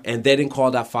 Yeah. And they didn't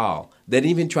call that foul. They didn't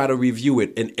even try to review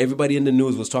it, and everybody in the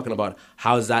news was talking about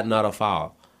how is that not a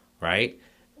foul, right?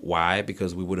 Why?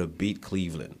 Because we would have beat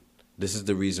Cleveland. This is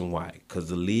the reason why. Because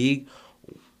the league,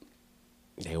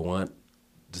 they want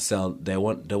to sell. They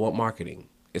want marketing.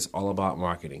 It's all about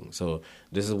marketing. So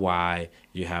this is why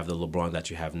you have the LeBron that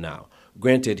you have now.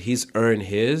 Granted, he's earned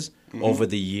his over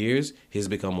the years. He's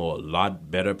become a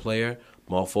lot better player,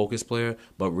 more focused player.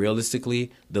 But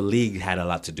realistically, the league had a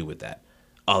lot to do with that.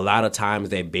 A lot of times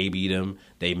they babied him.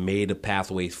 They made the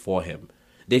pathways for him.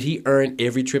 Did he earn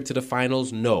every trip to the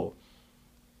finals? No.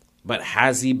 But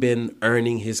has he been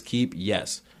earning his keep?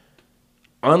 Yes.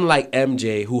 Unlike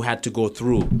MJ, who had to go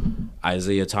through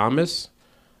Isaiah Thomas,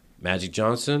 Magic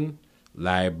Johnson,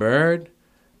 Larry Bird,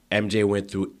 MJ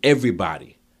went through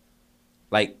everybody.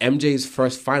 Like MJ's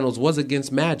first finals was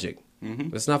against Magic.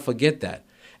 Let's not forget that.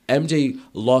 MJ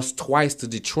lost twice to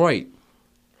Detroit,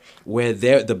 where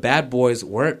the bad boys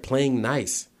weren't playing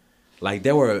nice. Like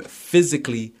they were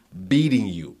physically beating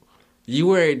you. You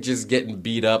weren't just getting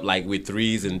beat up like with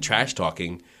threes and trash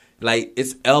talking. Like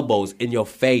it's elbows in your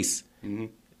face.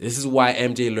 This is why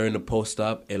MJ learned to post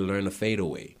up and learn to fade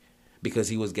away. Because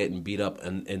he was getting beat up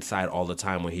inside all the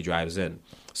time when he drives in.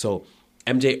 So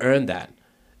MJ earned that.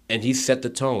 And he set the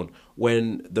tone.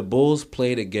 When the Bulls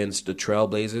played against the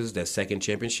Trailblazers, their second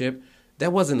championship,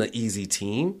 that wasn't an easy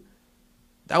team.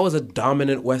 That was a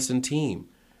dominant Western team.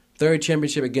 Third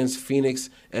championship against Phoenix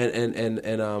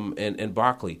and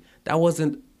Barkley. That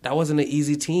wasn't an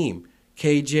easy team.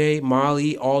 KJ,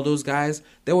 Marley, all those guys,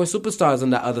 they were superstars on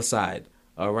the other side.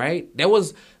 All right? That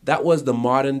was the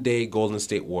modern day Golden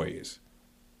State Warriors.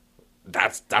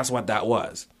 That's what that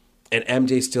was. And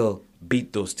MJ still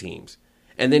beat those teams.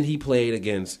 And then he played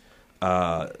against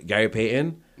Gary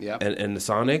Payton and the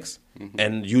Sonics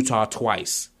and Utah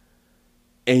twice.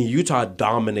 And Utah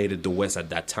dominated the West at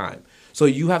that time. So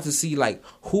you have to see like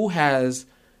who has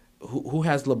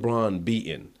LeBron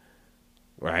beaten,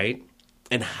 right?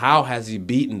 And how has he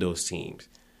beaten those teams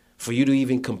for you to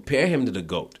even compare him to the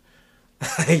GOAT?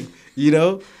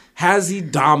 Has he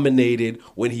dominated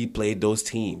when he played those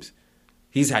teams?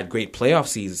 He's had great playoff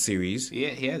series. Yeah,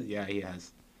 he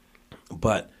has.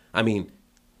 But, I mean,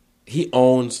 he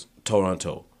owns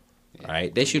Toronto,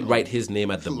 right? They should write his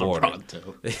name at the border.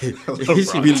 He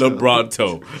should be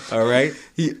LeBronto, all right?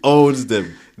 He owns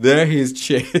them. They're his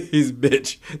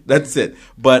bitch. That's it.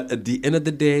 But at the end of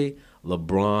the day,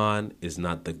 LeBron is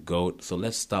not the GOAT, so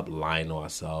let's stop lying to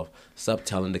ourselves. Stop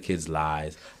telling the kids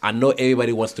lies. I know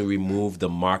everybody wants to remove the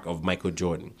mark of Michael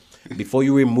Jordan. Before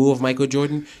you remove Michael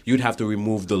Jordan, you'd have to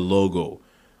remove the logo,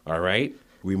 all right?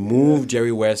 Remove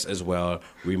Jerry West as well.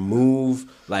 Remove,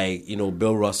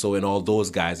 Bill Russell and all those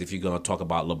guys if you're going to talk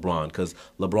about LeBron, because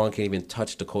LeBron can't even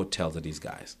touch the coattails of these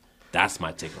guys. That's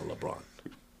my take on LeBron.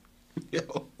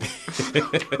 Yo.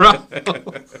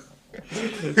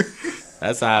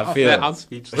 That's how I feel. I'm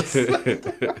speechless.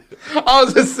 I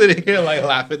was just sitting here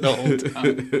laughing the whole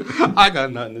time. I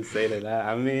got nothing to say to that.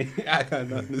 I mean, I got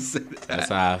nothing to say to that. That's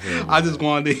how I feel. I just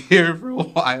wanted to hear it for a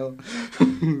while.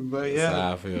 But yeah. That's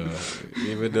how I feel.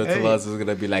 Even though to us is going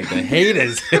to be like the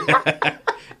haters.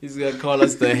 He's going to call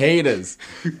us the haters.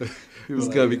 It's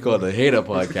going to be called the Hater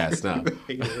Podcast now.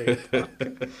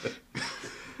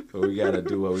 But we gotta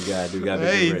do what we gotta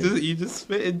do. You just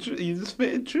spit in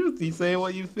truth. You say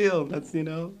what you feel. That's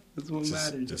what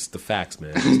matters. Just the facts,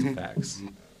 man. Just the facts.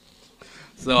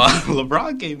 So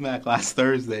LeBron came back last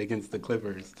Thursday against the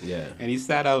Clippers. Yeah, and he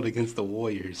sat out against the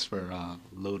Warriors for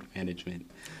load management.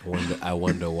 I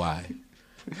wonder why.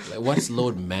 What's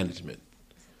load management?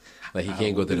 Like he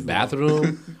can't go to the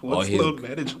bathroom, or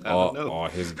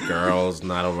his girl's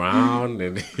not around,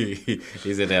 and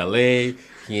he's in LA.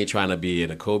 He ain't trying to be in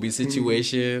a Kobe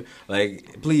situation.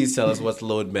 Like, please tell us what's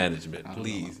load management,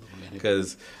 please.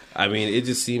 Because, I mean, it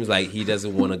just seems like he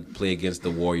doesn't want to play against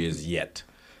the Warriors yet.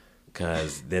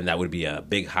 Because then that would be a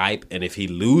big hype. And if he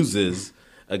loses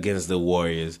against the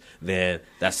Warriors, then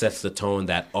that sets the tone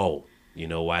that, oh, you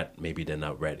know what? Maybe they're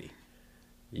not ready.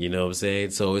 You know what I'm saying?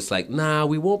 So it's like, nah,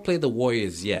 we won't play the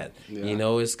Warriors yet. Yeah. You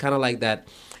know, it's kind of like that.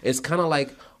 It's kind of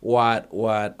like what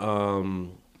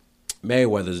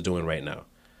Mayweather's doing right now.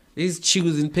 He's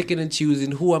picking and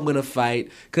choosing who I'm going to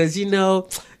fight. Because, you know,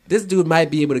 this dude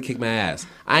might be able to kick my ass.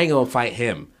 I ain't going to fight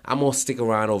him. I'm going to stick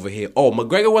around over here. Oh,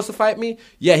 McGregor wants to fight me?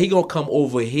 Yeah, he going to come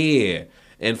over here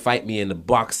and fight me in the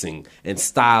boxing and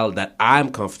style that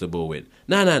I'm comfortable with.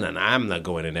 No, I'm not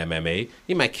going in MMA.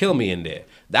 He might kill me in there.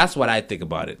 That's what I think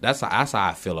about it. That's how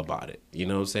I feel about it. You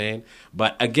know what I'm saying?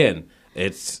 But again,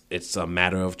 it's a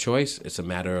matter of choice. It's a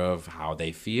matter of how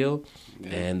they feel. Yeah.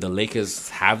 And the Lakers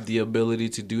have the ability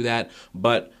to do that.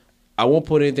 But I won't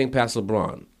put anything past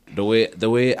LeBron. The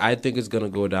way I think it's going to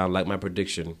go down, like my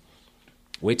prediction,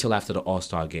 wait till after the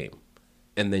All-Star game.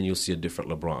 And then you'll see a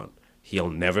different LeBron. He'll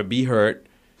never be hurt.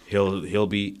 He'll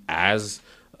be as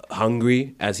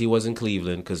hungry as he was in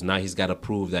Cleveland because now he's got to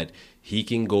prove that he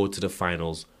can go to the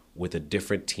finals with a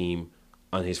different team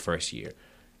on his first year.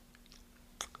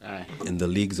 All right. And the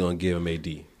league's going to give him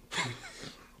AD.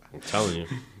 I'm telling you,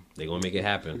 they're going to make it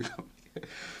happen.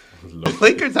 The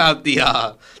Lakers have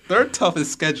the third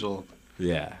toughest schedule.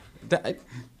 Yeah.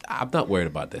 I'm not worried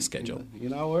about their schedule.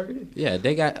 You're not worried? Yeah,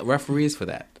 they got referees for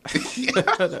that.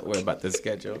 I'm not worried about their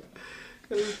schedule.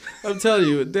 I'm telling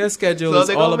you, their schedule is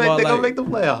all about they're gonna make the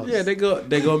playoffs. Yeah, they're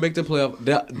gonna make the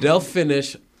playoffs. They'll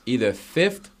finish either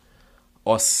 5th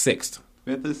or 6th.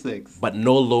 5th or 6th. But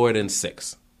no lower than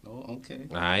 6th. Oh, okay.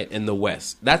 All right, in the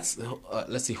West. That's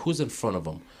let's see who's in front of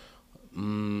them.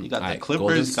 You got the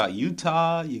Clippers, you got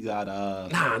Utah, you got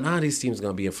none of these teams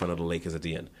gonna be in front of the Lakers at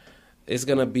the end. It's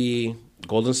gonna be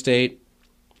Golden State,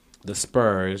 the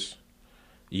Spurs,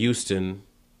 Houston,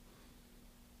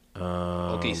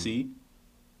 OKC.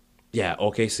 Yeah,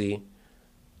 OKC,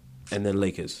 and then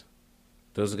Lakers.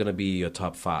 Those are going to be your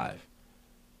top 5.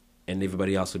 And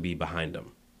everybody else would be behind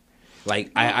them.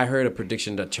 Like, I heard a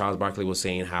prediction that Charles Barkley was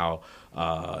saying how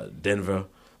Denver,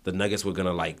 the Nuggets were going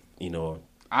to, like, you know.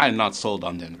 I'm not sold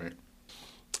on Denver.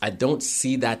 I don't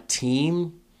see that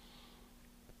team.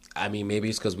 I mean, maybe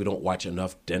it's because we don't watch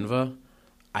enough Denver.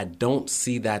 I don't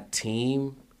see that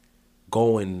team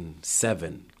going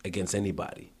 7 against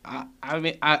anybody. I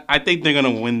mean, I think they're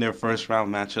gonna win their first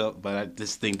round matchup, but I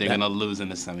just think they're gonna lose in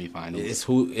the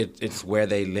semifinals. It's where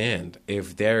they land.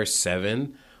 If they're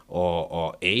 7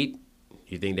 or 8,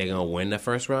 you think they're gonna win the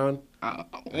first round? No,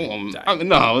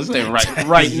 I was saying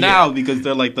right now because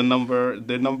they're like they're number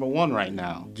 1 right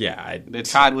now. Yeah, they're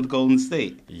tied with Golden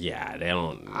State. Yeah, they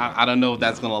don't. I don't know if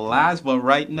that's gonna last, but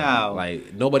right now,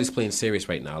 like nobody's playing serious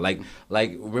right now. Like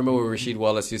remember when Rasheed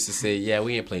Wallace used to say, "Yeah,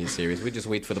 we ain't playing serious. We just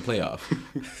wait for the playoff."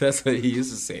 That's what he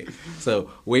used to say. So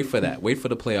wait for that. Wait for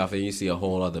the playoff, and you see a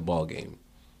whole other ball game.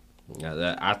 Yeah,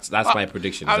 that's my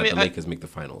prediction. Is that the Lakers make the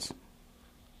finals.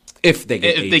 If they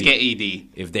get AD.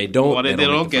 If they don't, well, they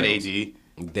don't get AD.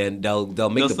 Then they'll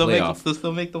make the playoff. They'll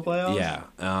still make the playoffs? Yeah.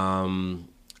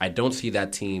 I don't see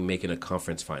that team making a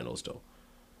conference finals, though.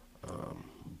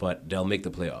 But they'll make the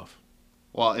playoff.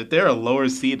 Well, if they're a lower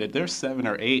seed, if they're 7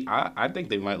 or 8, I think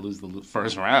they might lose the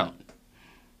first round.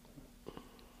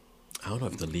 I don't know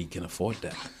if the league can afford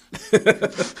that.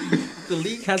 The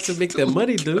league has to make their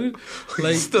money, dude.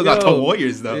 Like, still got the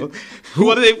Warriors, though.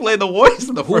 What do they play the Warriors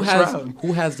in the first round?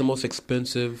 Who has the most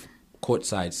expensive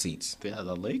courtside seats? Yeah,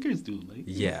 the Lakers do.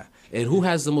 Yeah. And who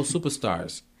has the most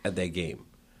superstars at their game?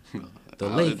 The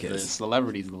Lakers. The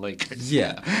celebrities, the Lakers.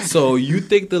 Yeah. So you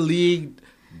think the league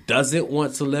doesn't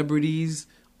want celebrities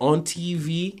on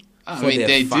TV? I mean,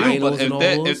 they do, but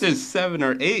if there's 7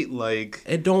 or 8, like...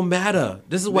 It don't matter.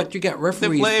 This is what you got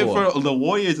referees for. They're playing for the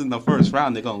Warriors in the first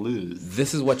round, they're going to lose.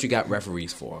 This is what you got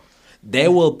referees for. They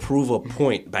will prove a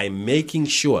point by making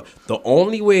sure. The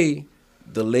only way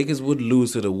the Lakers would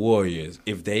lose to the Warriors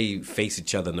if they face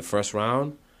each other in the first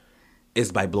round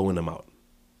is by blowing them out.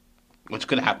 Which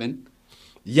could happen.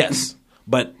 Yes,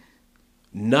 but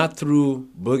not through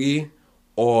Boogie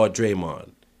or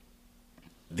Draymond.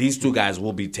 These 2 guys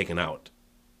will be taken out.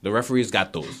 The referees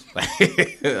got those.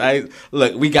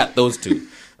 Look, we got those 2.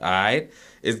 All right?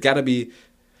 It's got to be...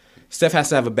 Steph has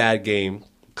to have a bad game.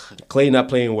 Clay not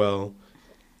playing well.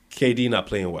 KD not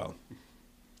playing well.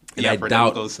 And I doubt... it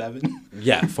to go 7?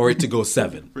 Yeah, for it to go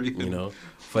 7. You know?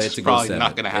 For it to go 7.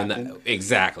 Not going to happen.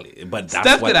 Exactly. But that's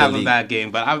Steph what could have a bad game,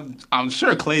 but I'm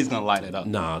sure Clay's going to light it up.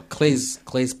 Nah, Clay's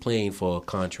playing for a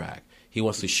contract. He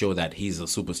wants to show that he's a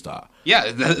superstar.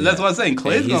 Yeah, that's what I'm saying.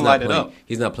 Clay's going to light it up.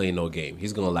 He's not playing no game.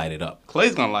 He's going to light it up.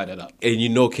 Clay's going to light it up. And you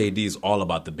know KD's all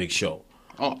about the big show.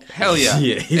 Oh, hell yeah.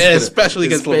 Especially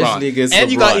against LeBron. And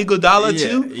you got Iguodala,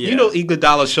 too? Yeah. You know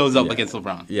Iguodala shows up against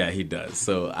LeBron. Yeah, he does.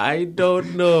 So I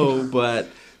don't know, but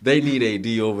they need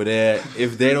AD over there.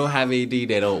 If they don't have AD,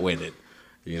 they don't win it.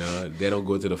 You know, they don't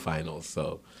go to the finals.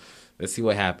 So let's see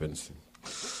what happens.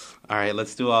 All right,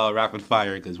 let's do a rapid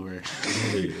fire because we're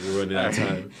running out of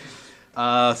time.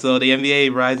 So the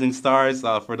NBA rising stars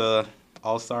for the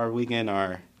All-Star weekend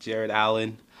are Jared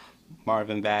Allen,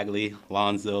 Marvin Bagley,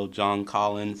 Lonzo, John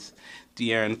Collins,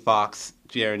 De'Aaron Fox,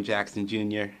 Jaren Jackson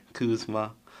Jr.,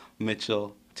 Kuzma,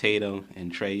 Mitchell, Tatum,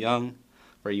 and Trae Young.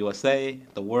 For USA,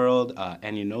 the World,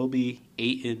 Anunoby,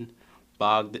 Ayton,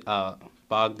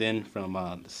 Bogdan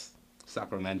from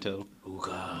Sacramento,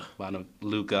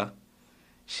 Luka,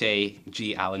 Shea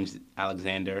G.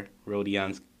 Alexander,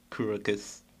 Rodion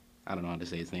Kurukas, I don't know how to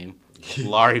say his name,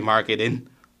 Larry Marketing,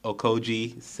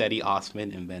 Okogie, Seti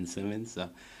Osman, and Ben Simmons.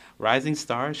 Rising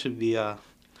Stars should be a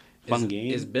fun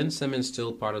game. Is Ben Simmons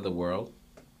still part of the world?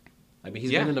 I mean,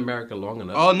 he's been in America long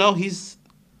enough. Oh, no, he's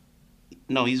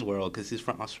world because he's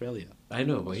from Australia. I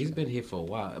know, but he's been here for a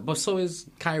while. But so is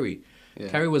Kyrie. Yeah.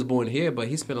 Kyrie was born here, but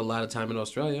he spent a lot of time in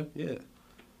Australia. Yeah.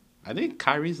 I think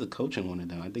Kyrie's the coach in one of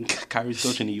them. I think Kyrie's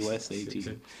coaching the USA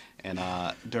team. And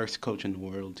Dirk's coaching the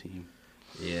world team.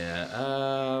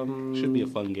 Yeah. Should be a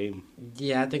fun game.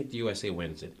 Yeah, I think the USA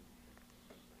wins it.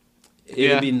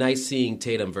 It would be nice seeing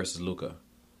Tatum versus Luka.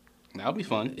 That would be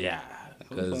fun. Yeah,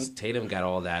 because Tatum got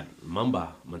all that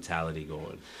Mamba mentality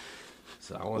going.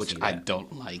 So I want to see that. I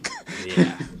don't like.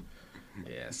 Yeah.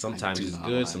 Yeah, sometimes it's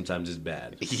good, sometimes it's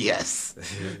bad. Yes.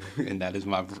 And that is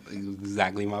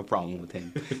exactly my problem with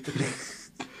him.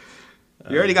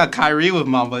 You already got Kyrie with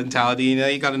Mamba mentality, and now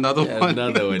you got another one.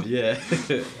 Another one, yeah.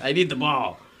 I need the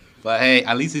ball. But hey,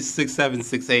 at least he's 6'7",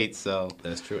 6'8", so.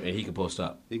 That's true, and he can post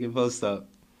up. He can post up.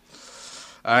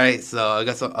 All right, so I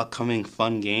got some upcoming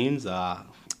fun games. Raptors,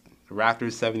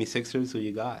 76ers, who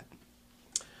you got?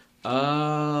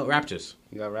 Raptors.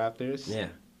 You got Raptors? Yeah.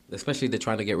 Especially they're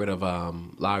trying to get rid of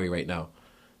Lowry right now.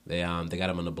 They got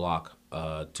him on the block to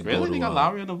go to... Really? They got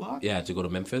Lowry on the block? Yeah, to go to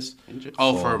Memphis.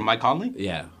 For Mike Conley?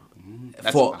 Yeah.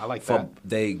 I like that.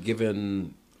 They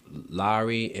given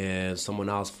Lowry and someone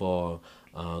else for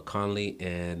Conley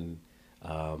and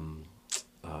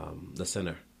the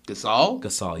center.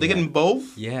 Gasol? They getting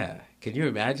both? Yeah. Can you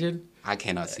imagine? I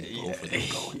cannot see both of them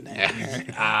going there.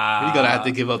 You're going to have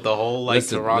to give up the whole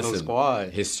Toronto squad.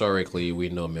 Historically, we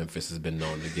know Memphis has been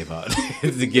known to give out,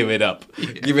 to give it up.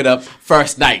 Yeah. Give it up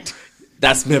first night.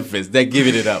 That's Memphis. They're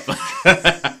giving it up.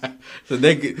 So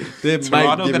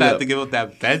Toronto going to have to give up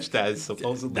that bench that is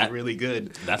supposedly really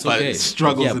good. That's okay. But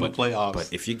struggles in the playoffs. But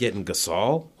if you're getting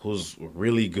Gasol, who's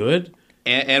really good.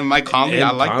 And Mike Conley,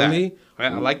 I like that. I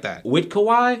like that. With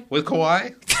Kawhi?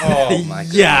 Oh, my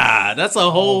goodness. Yeah, that's a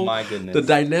whole... Oh, my goodness. The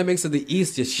dynamics of the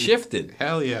East just shifted.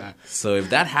 Hell yeah. So if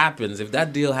that happens, if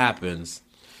that deal happens,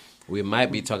 we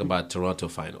might be talking about Toronto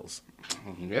finals.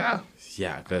 Yeah.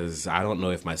 Yeah, because I don't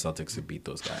know if my Celtics could beat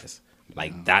those guys.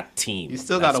 Like, that team. You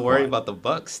still got to worry about the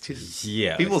Bucks, too.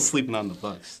 Yeah. People sleeping on the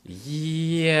Bucks.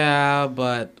 Yeah,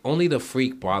 but only the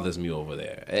freak bothers me over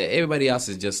there. Everybody else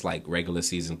is just like regular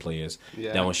season players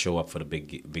that won't show up for the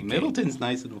big Middleton's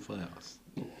nice in the playoffs.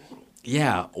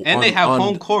 Yeah. And they have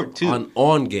home court, too.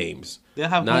 On games. They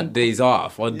have not days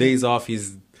off. On days off,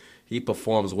 he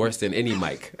performs worse than any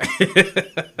Mike.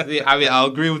 I mean, I'll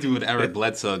agree with you with Eric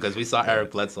Bledsoe because we saw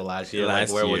Eric Bledsoe last year.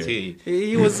 Where was he?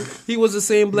 He was the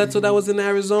same Bledsoe that was in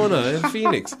Arizona and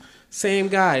Phoenix. Same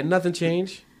guy. Nothing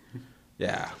changed.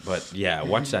 Yeah, but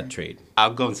watch that trade.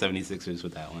 I'm going 76ers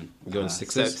with that one. Going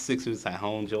Sixers? Sixers at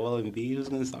home. Joel Embiid. Who's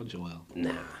going to stop Joel?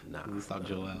 Nah. Who's going to stop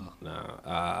Joel?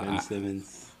 Nah. Ben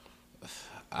Simmons.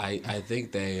 I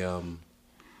think they...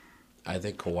 I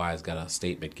think Kawhi's got a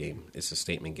statement game. It's a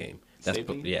statement game.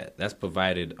 That's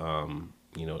provided,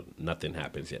 nothing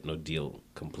happens yet. No deal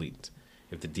complete.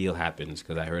 If the deal happens,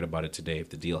 because I heard about it today, if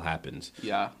the deal happens...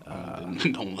 Yeah,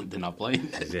 they're not playing.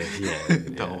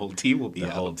 The whole team will be out.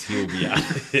 The whole team will be out.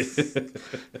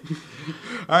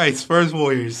 All right, Spurs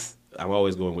Warriors. I'm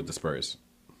always going with the Spurs.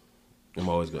 I'm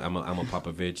a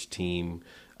Popovich team.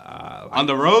 On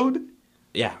the road?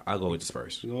 Yeah, I'll go with the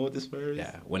Spurs. You go with the Spurs?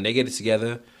 Yeah. When they get it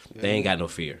together, they ain't got no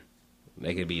fear.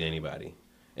 They can beat anybody.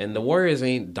 And the Warriors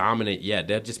ain't dominant yet.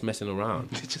 They're just messing around.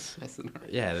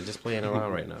 Yeah, they're just playing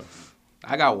around right now.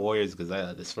 I got Warriors because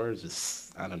the Spurs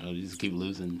just, I don't know, just keep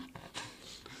losing.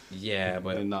 Yeah,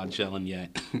 but... They're not gelling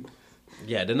yet.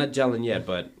 Yeah, they're not gelling yet,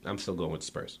 but I'm still going with the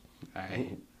Spurs. All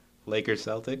right. Lakers,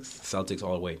 Celtics? Celtics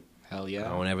all the way. Hell yeah. I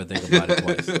don't ever think about it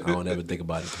twice. I don't ever think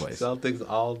about it twice. Celtics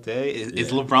all day.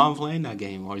 Is LeBron playing that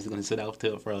game, or is he going to sit out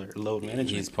till for load management?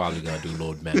 He's probably going to do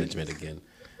load management again.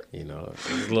 You know,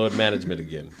 it's load management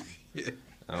again.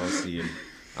 I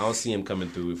don't see him coming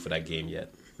through for that game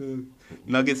yet.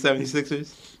 Nuggets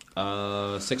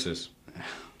 76ers? Sixers.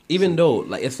 Even though,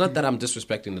 like, it's not that I'm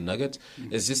disrespecting the Nuggets.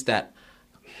 It's just that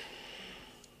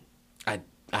I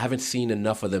haven't seen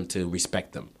enough of them to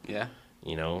respect them. Yeah.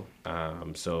 You know?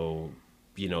 So,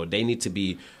 you know, they need to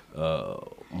be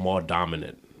more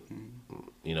dominant,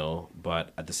 you know?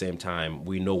 But at the same time,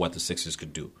 we know what the Sixers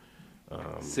could do.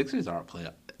 Sixers are a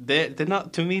playoff. They're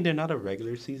not, to me, they're not a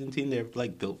regular season team. They're,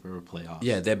 like, built for a playoff.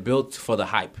 Yeah, they're built for the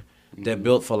hype. They're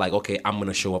built for like, okay, I'm going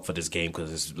to show up for this game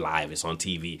because it's live, it's on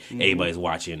TV, everybody's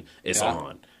watching, it's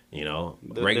on, you know.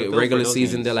 Regular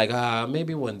season, games. They're like,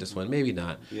 maybe win this one, maybe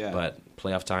not. Yeah. But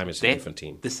playoff time, it's a different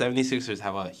team. The 76ers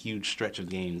have a huge stretch of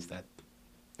games that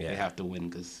they have to win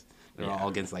because they're all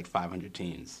against like 500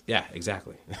 teams. Yeah,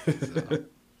 exactly. So,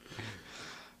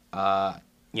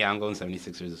 yeah, I'm going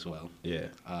 76ers as well. Yeah.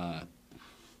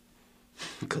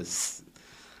 Because...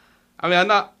 I mean, I'm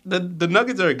not the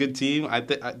Nuggets are a good team.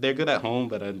 They're good at home,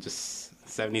 but I'm just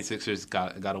 76ers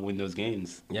got to win those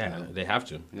games. Yeah, they have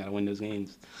to. Got to win those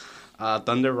games.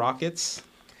 Thunder Rockets.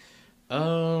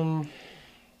 Russell's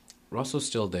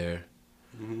still there,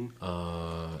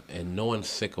 and no one's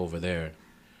sick over there.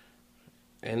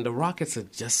 And the Rockets are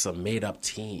just a made-up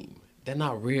team. They're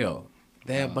not real.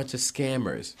 They're a bunch of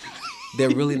scammers.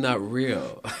 They're really not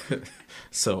real.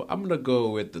 So I'm gonna go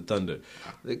with the Thunder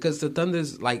because the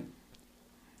Thunder's like.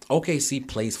 OKC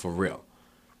plays for real.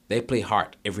 They play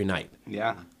hard every night.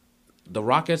 Yeah. The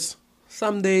Rockets,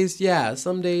 some days, yeah.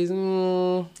 Some days, I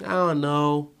don't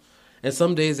know. And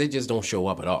some days, they just don't show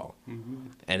up at all. Mm-hmm.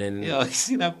 And then... Yeah, you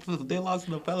see that? They lost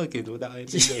to the Pelicans without any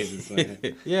Davis.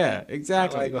 Yeah,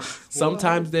 exactly. Like,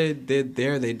 sometimes they're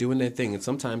there, they're doing their thing. And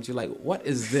sometimes you're like, what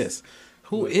is this?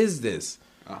 Who is this?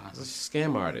 It's a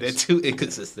scam artist. They're too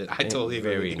inconsistent. I totally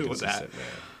agree very with that. Man.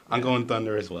 I'm going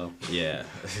Thunder as well. Yeah.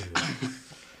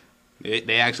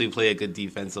 They actually play a good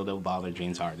defense, so they'll bother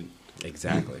James Harden.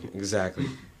 Exactly.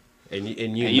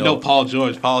 And you know Paul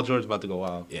George about to go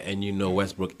wild. Yeah, and you know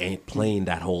Westbrook ain't playing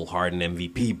that whole Harden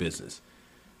MVP business.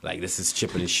 Like, this is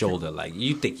chipping his shoulder. Like,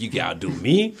 you think you gotta do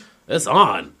me? It's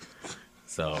on.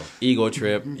 So, ego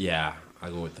trip. Yeah,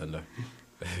 I go with Thunder.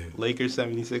 Lakers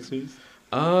 76ers?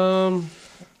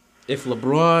 If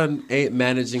LeBron ain't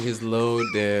managing his load,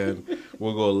 then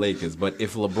we'll go Lakers. But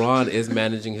if LeBron is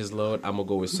managing his load, I'm going to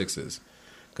go with Sixers.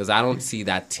 Because I don't see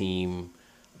that team.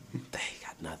 They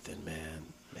got nothing, man.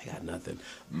 They got nothing.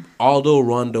 Although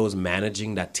Rondo's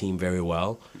managing that team very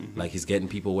well, like he's getting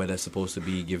people where they're supposed to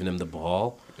be, giving them the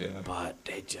ball. Yeah. But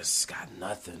they just got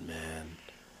nothing, man.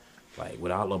 Like,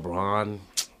 without LeBron,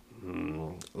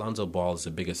 Lonzo Ball is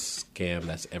the biggest scam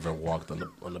that's ever walked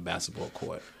on the basketball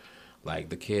court. Like,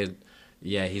 the kid,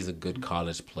 yeah, he's a good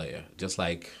college player. Just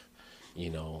like,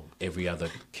 you know, every other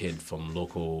kid from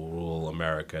local rural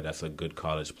America that's a good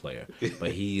college player.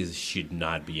 But he should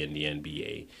not be in the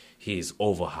NBA. He's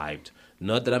overhyped.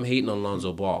 Not that I'm hating on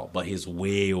Lonzo Ball, but he's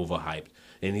way overhyped.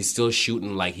 And he's still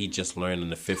shooting like he just learned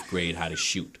in the 5th grade how to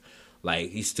shoot.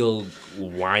 Like, he's still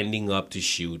winding up to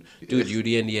shoot. Dude,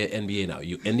 you're in the NBA now.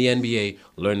 You in the NBA,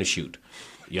 learn to shoot.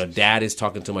 Your dad is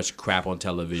talking too much crap on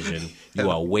television. You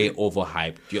are way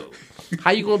overhyped.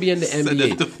 How you gonna be in the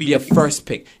NBA? Be a first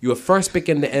pick. You're a first pick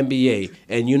in the NBA,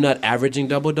 and you're not averaging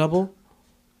double-double?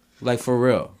 Like, for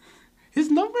real.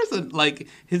 His numbers are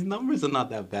not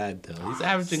that bad though. He's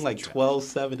averaging like 12,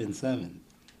 7, and 7.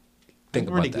 Think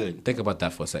about that. Good. Think about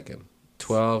that for a second.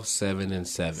 12, 7, and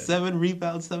 7. 7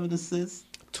 rebounds, 7 assists.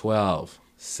 12,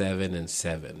 7, and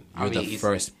 7. You're the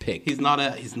first pick. He's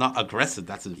not aggressive.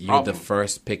 That's his problem. You're the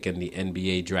first pick in the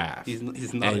NBA draft. He's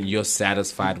not. And you're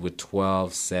satisfied with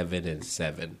 12, 7, and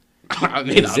 7. I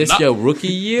mean, is this your rookie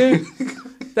year?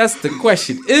 That's the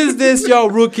question. Is this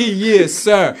your rookie year,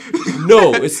 sir?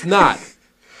 No, it's not.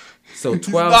 So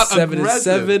 12, 7, and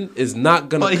 7 is not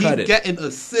going to cut it. But he's getting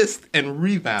assists and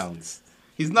rebounds.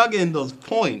 He's not getting those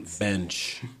points.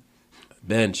 Bench.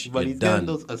 But he's getting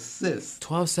those assists.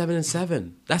 12, 7, and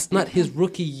 7. That's not his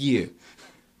rookie year.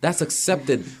 That's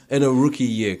accepted in a rookie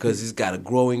year because he's got a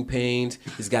growing pains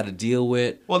he's got to deal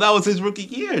with. Well, that was his rookie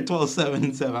year, 12, 7,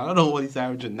 and 7. I don't know what he's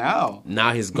averaging now.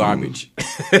 Now he's garbage.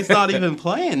 He's not even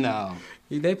playing now.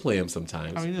 They play him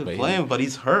sometimes. I mean, they're playing, but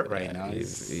he's hurt right now.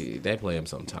 They play him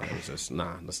sometimes. Just,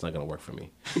 that's not going to work for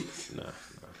me. Nah.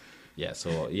 Yeah,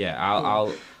 so, yeah,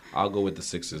 I'll go with the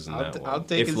Sixers in that one.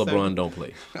 If LeBron don't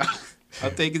play.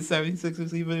 I'll take it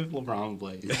 76ers even if LeBron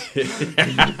plays.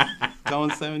 Going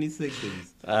 76ers.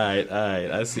 All right.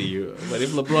 I see you. But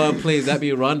if LeBron plays, that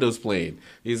means Rondo's playing.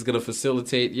 He's going to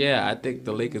facilitate. Yeah, I think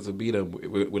the Lakers will beat him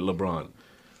with LeBron.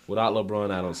 Without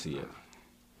LeBron, I don't see it.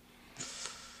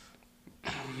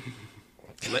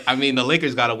 I mean, the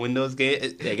Lakers got to win those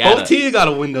games. Both teams got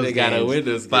to win those games. They got to win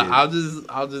those games. But I'll just,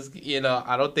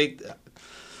 I don't think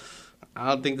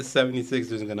the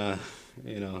 76ers are going to,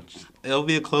 it'll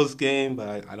be a close game,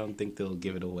 but I don't think they'll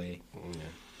give it away. Yeah.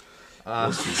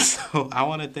 So I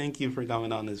want to thank you for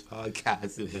coming on this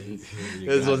podcast.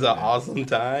 This was an awesome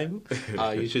time.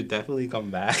 You should definitely come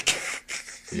back.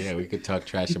 Yeah, we could talk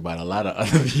trash about a lot of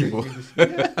other people.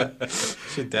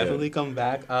 Should definitely come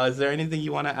back. Is there anything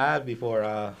you want to add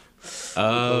before this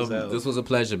was a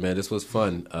pleasure, man. This was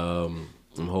fun. I'm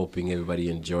hoping everybody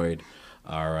enjoyed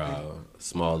our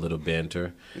small little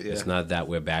banter. Yeah. It's not that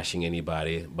we're bashing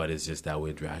anybody, but it's just that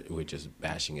we're just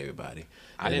bashing everybody.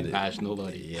 I didn't bash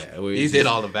nobody. Yeah, you did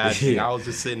all the bashing. I was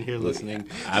just sitting here listening.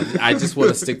 I just want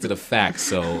to stick to the facts.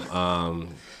 So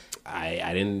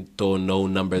I didn't throw no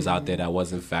numbers out there that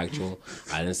wasn't factual.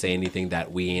 I didn't say anything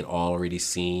that we ain't already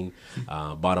seen.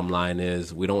 Bottom line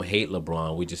is, we don't hate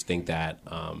LeBron. We just think that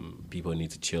people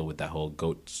need to chill with that whole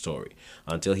GOAT story.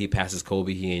 Until he passes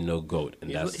Kobe, he ain't no GOAT,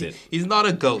 and that's it. He's not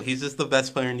a GOAT. He's just the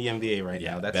best player in the NBA right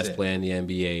now. That's best player in the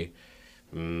NBA.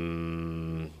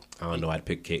 I don't know. I'd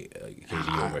pick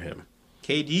KD over him.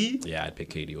 KD? Yeah, I'd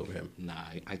pick KD over him. Nah,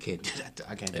 I can't do that.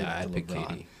 I can't do that. Yeah, I'd pick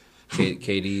KD.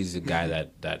 KD's a guy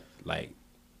that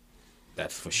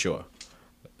that's for sure.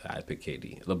 I'd pick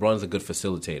KD. LeBron's a good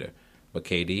facilitator, but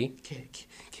KD's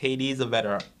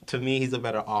to me, he's a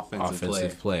better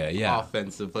offensive player. Yeah.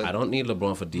 Offensive player. I don't need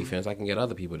LeBron for defense. I can get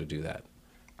other people to do that.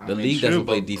 The league doesn't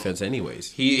play defense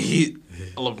anyways.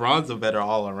 LeBron's a better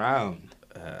all around.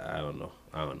 I don't know.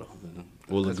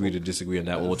 We'll agree to disagree on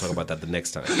that one. We'll talk about that the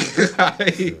next time.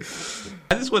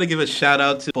 I just want to give a shout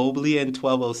out to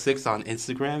Bobley1206 on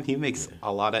Instagram. He makes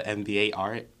a lot of NBA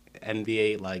art,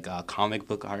 NBA comic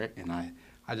book art, and I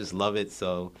just love it.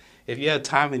 So if you have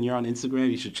time and you're on Instagram,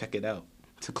 you should check it out.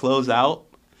 To close out,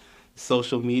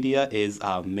 social media is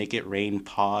Make It Rain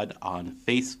Pod on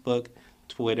Facebook,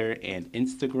 Twitter, and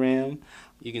Instagram.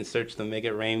 You can search the Make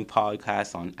It Rain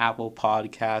podcast on Apple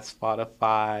Podcasts,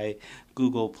 Spotify,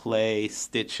 Google Play,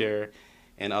 Stitcher,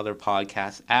 and other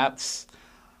podcast apps.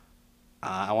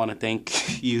 I want to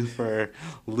thank you for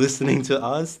listening to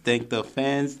us. Thank the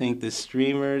fans. Thank the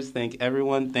streamers. Thank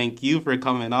everyone. Thank you for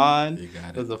coming on. You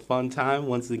got it. It was a fun time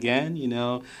once again,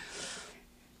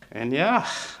 And yeah,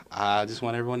 I just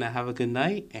want everyone to have a good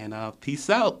night and peace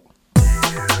out.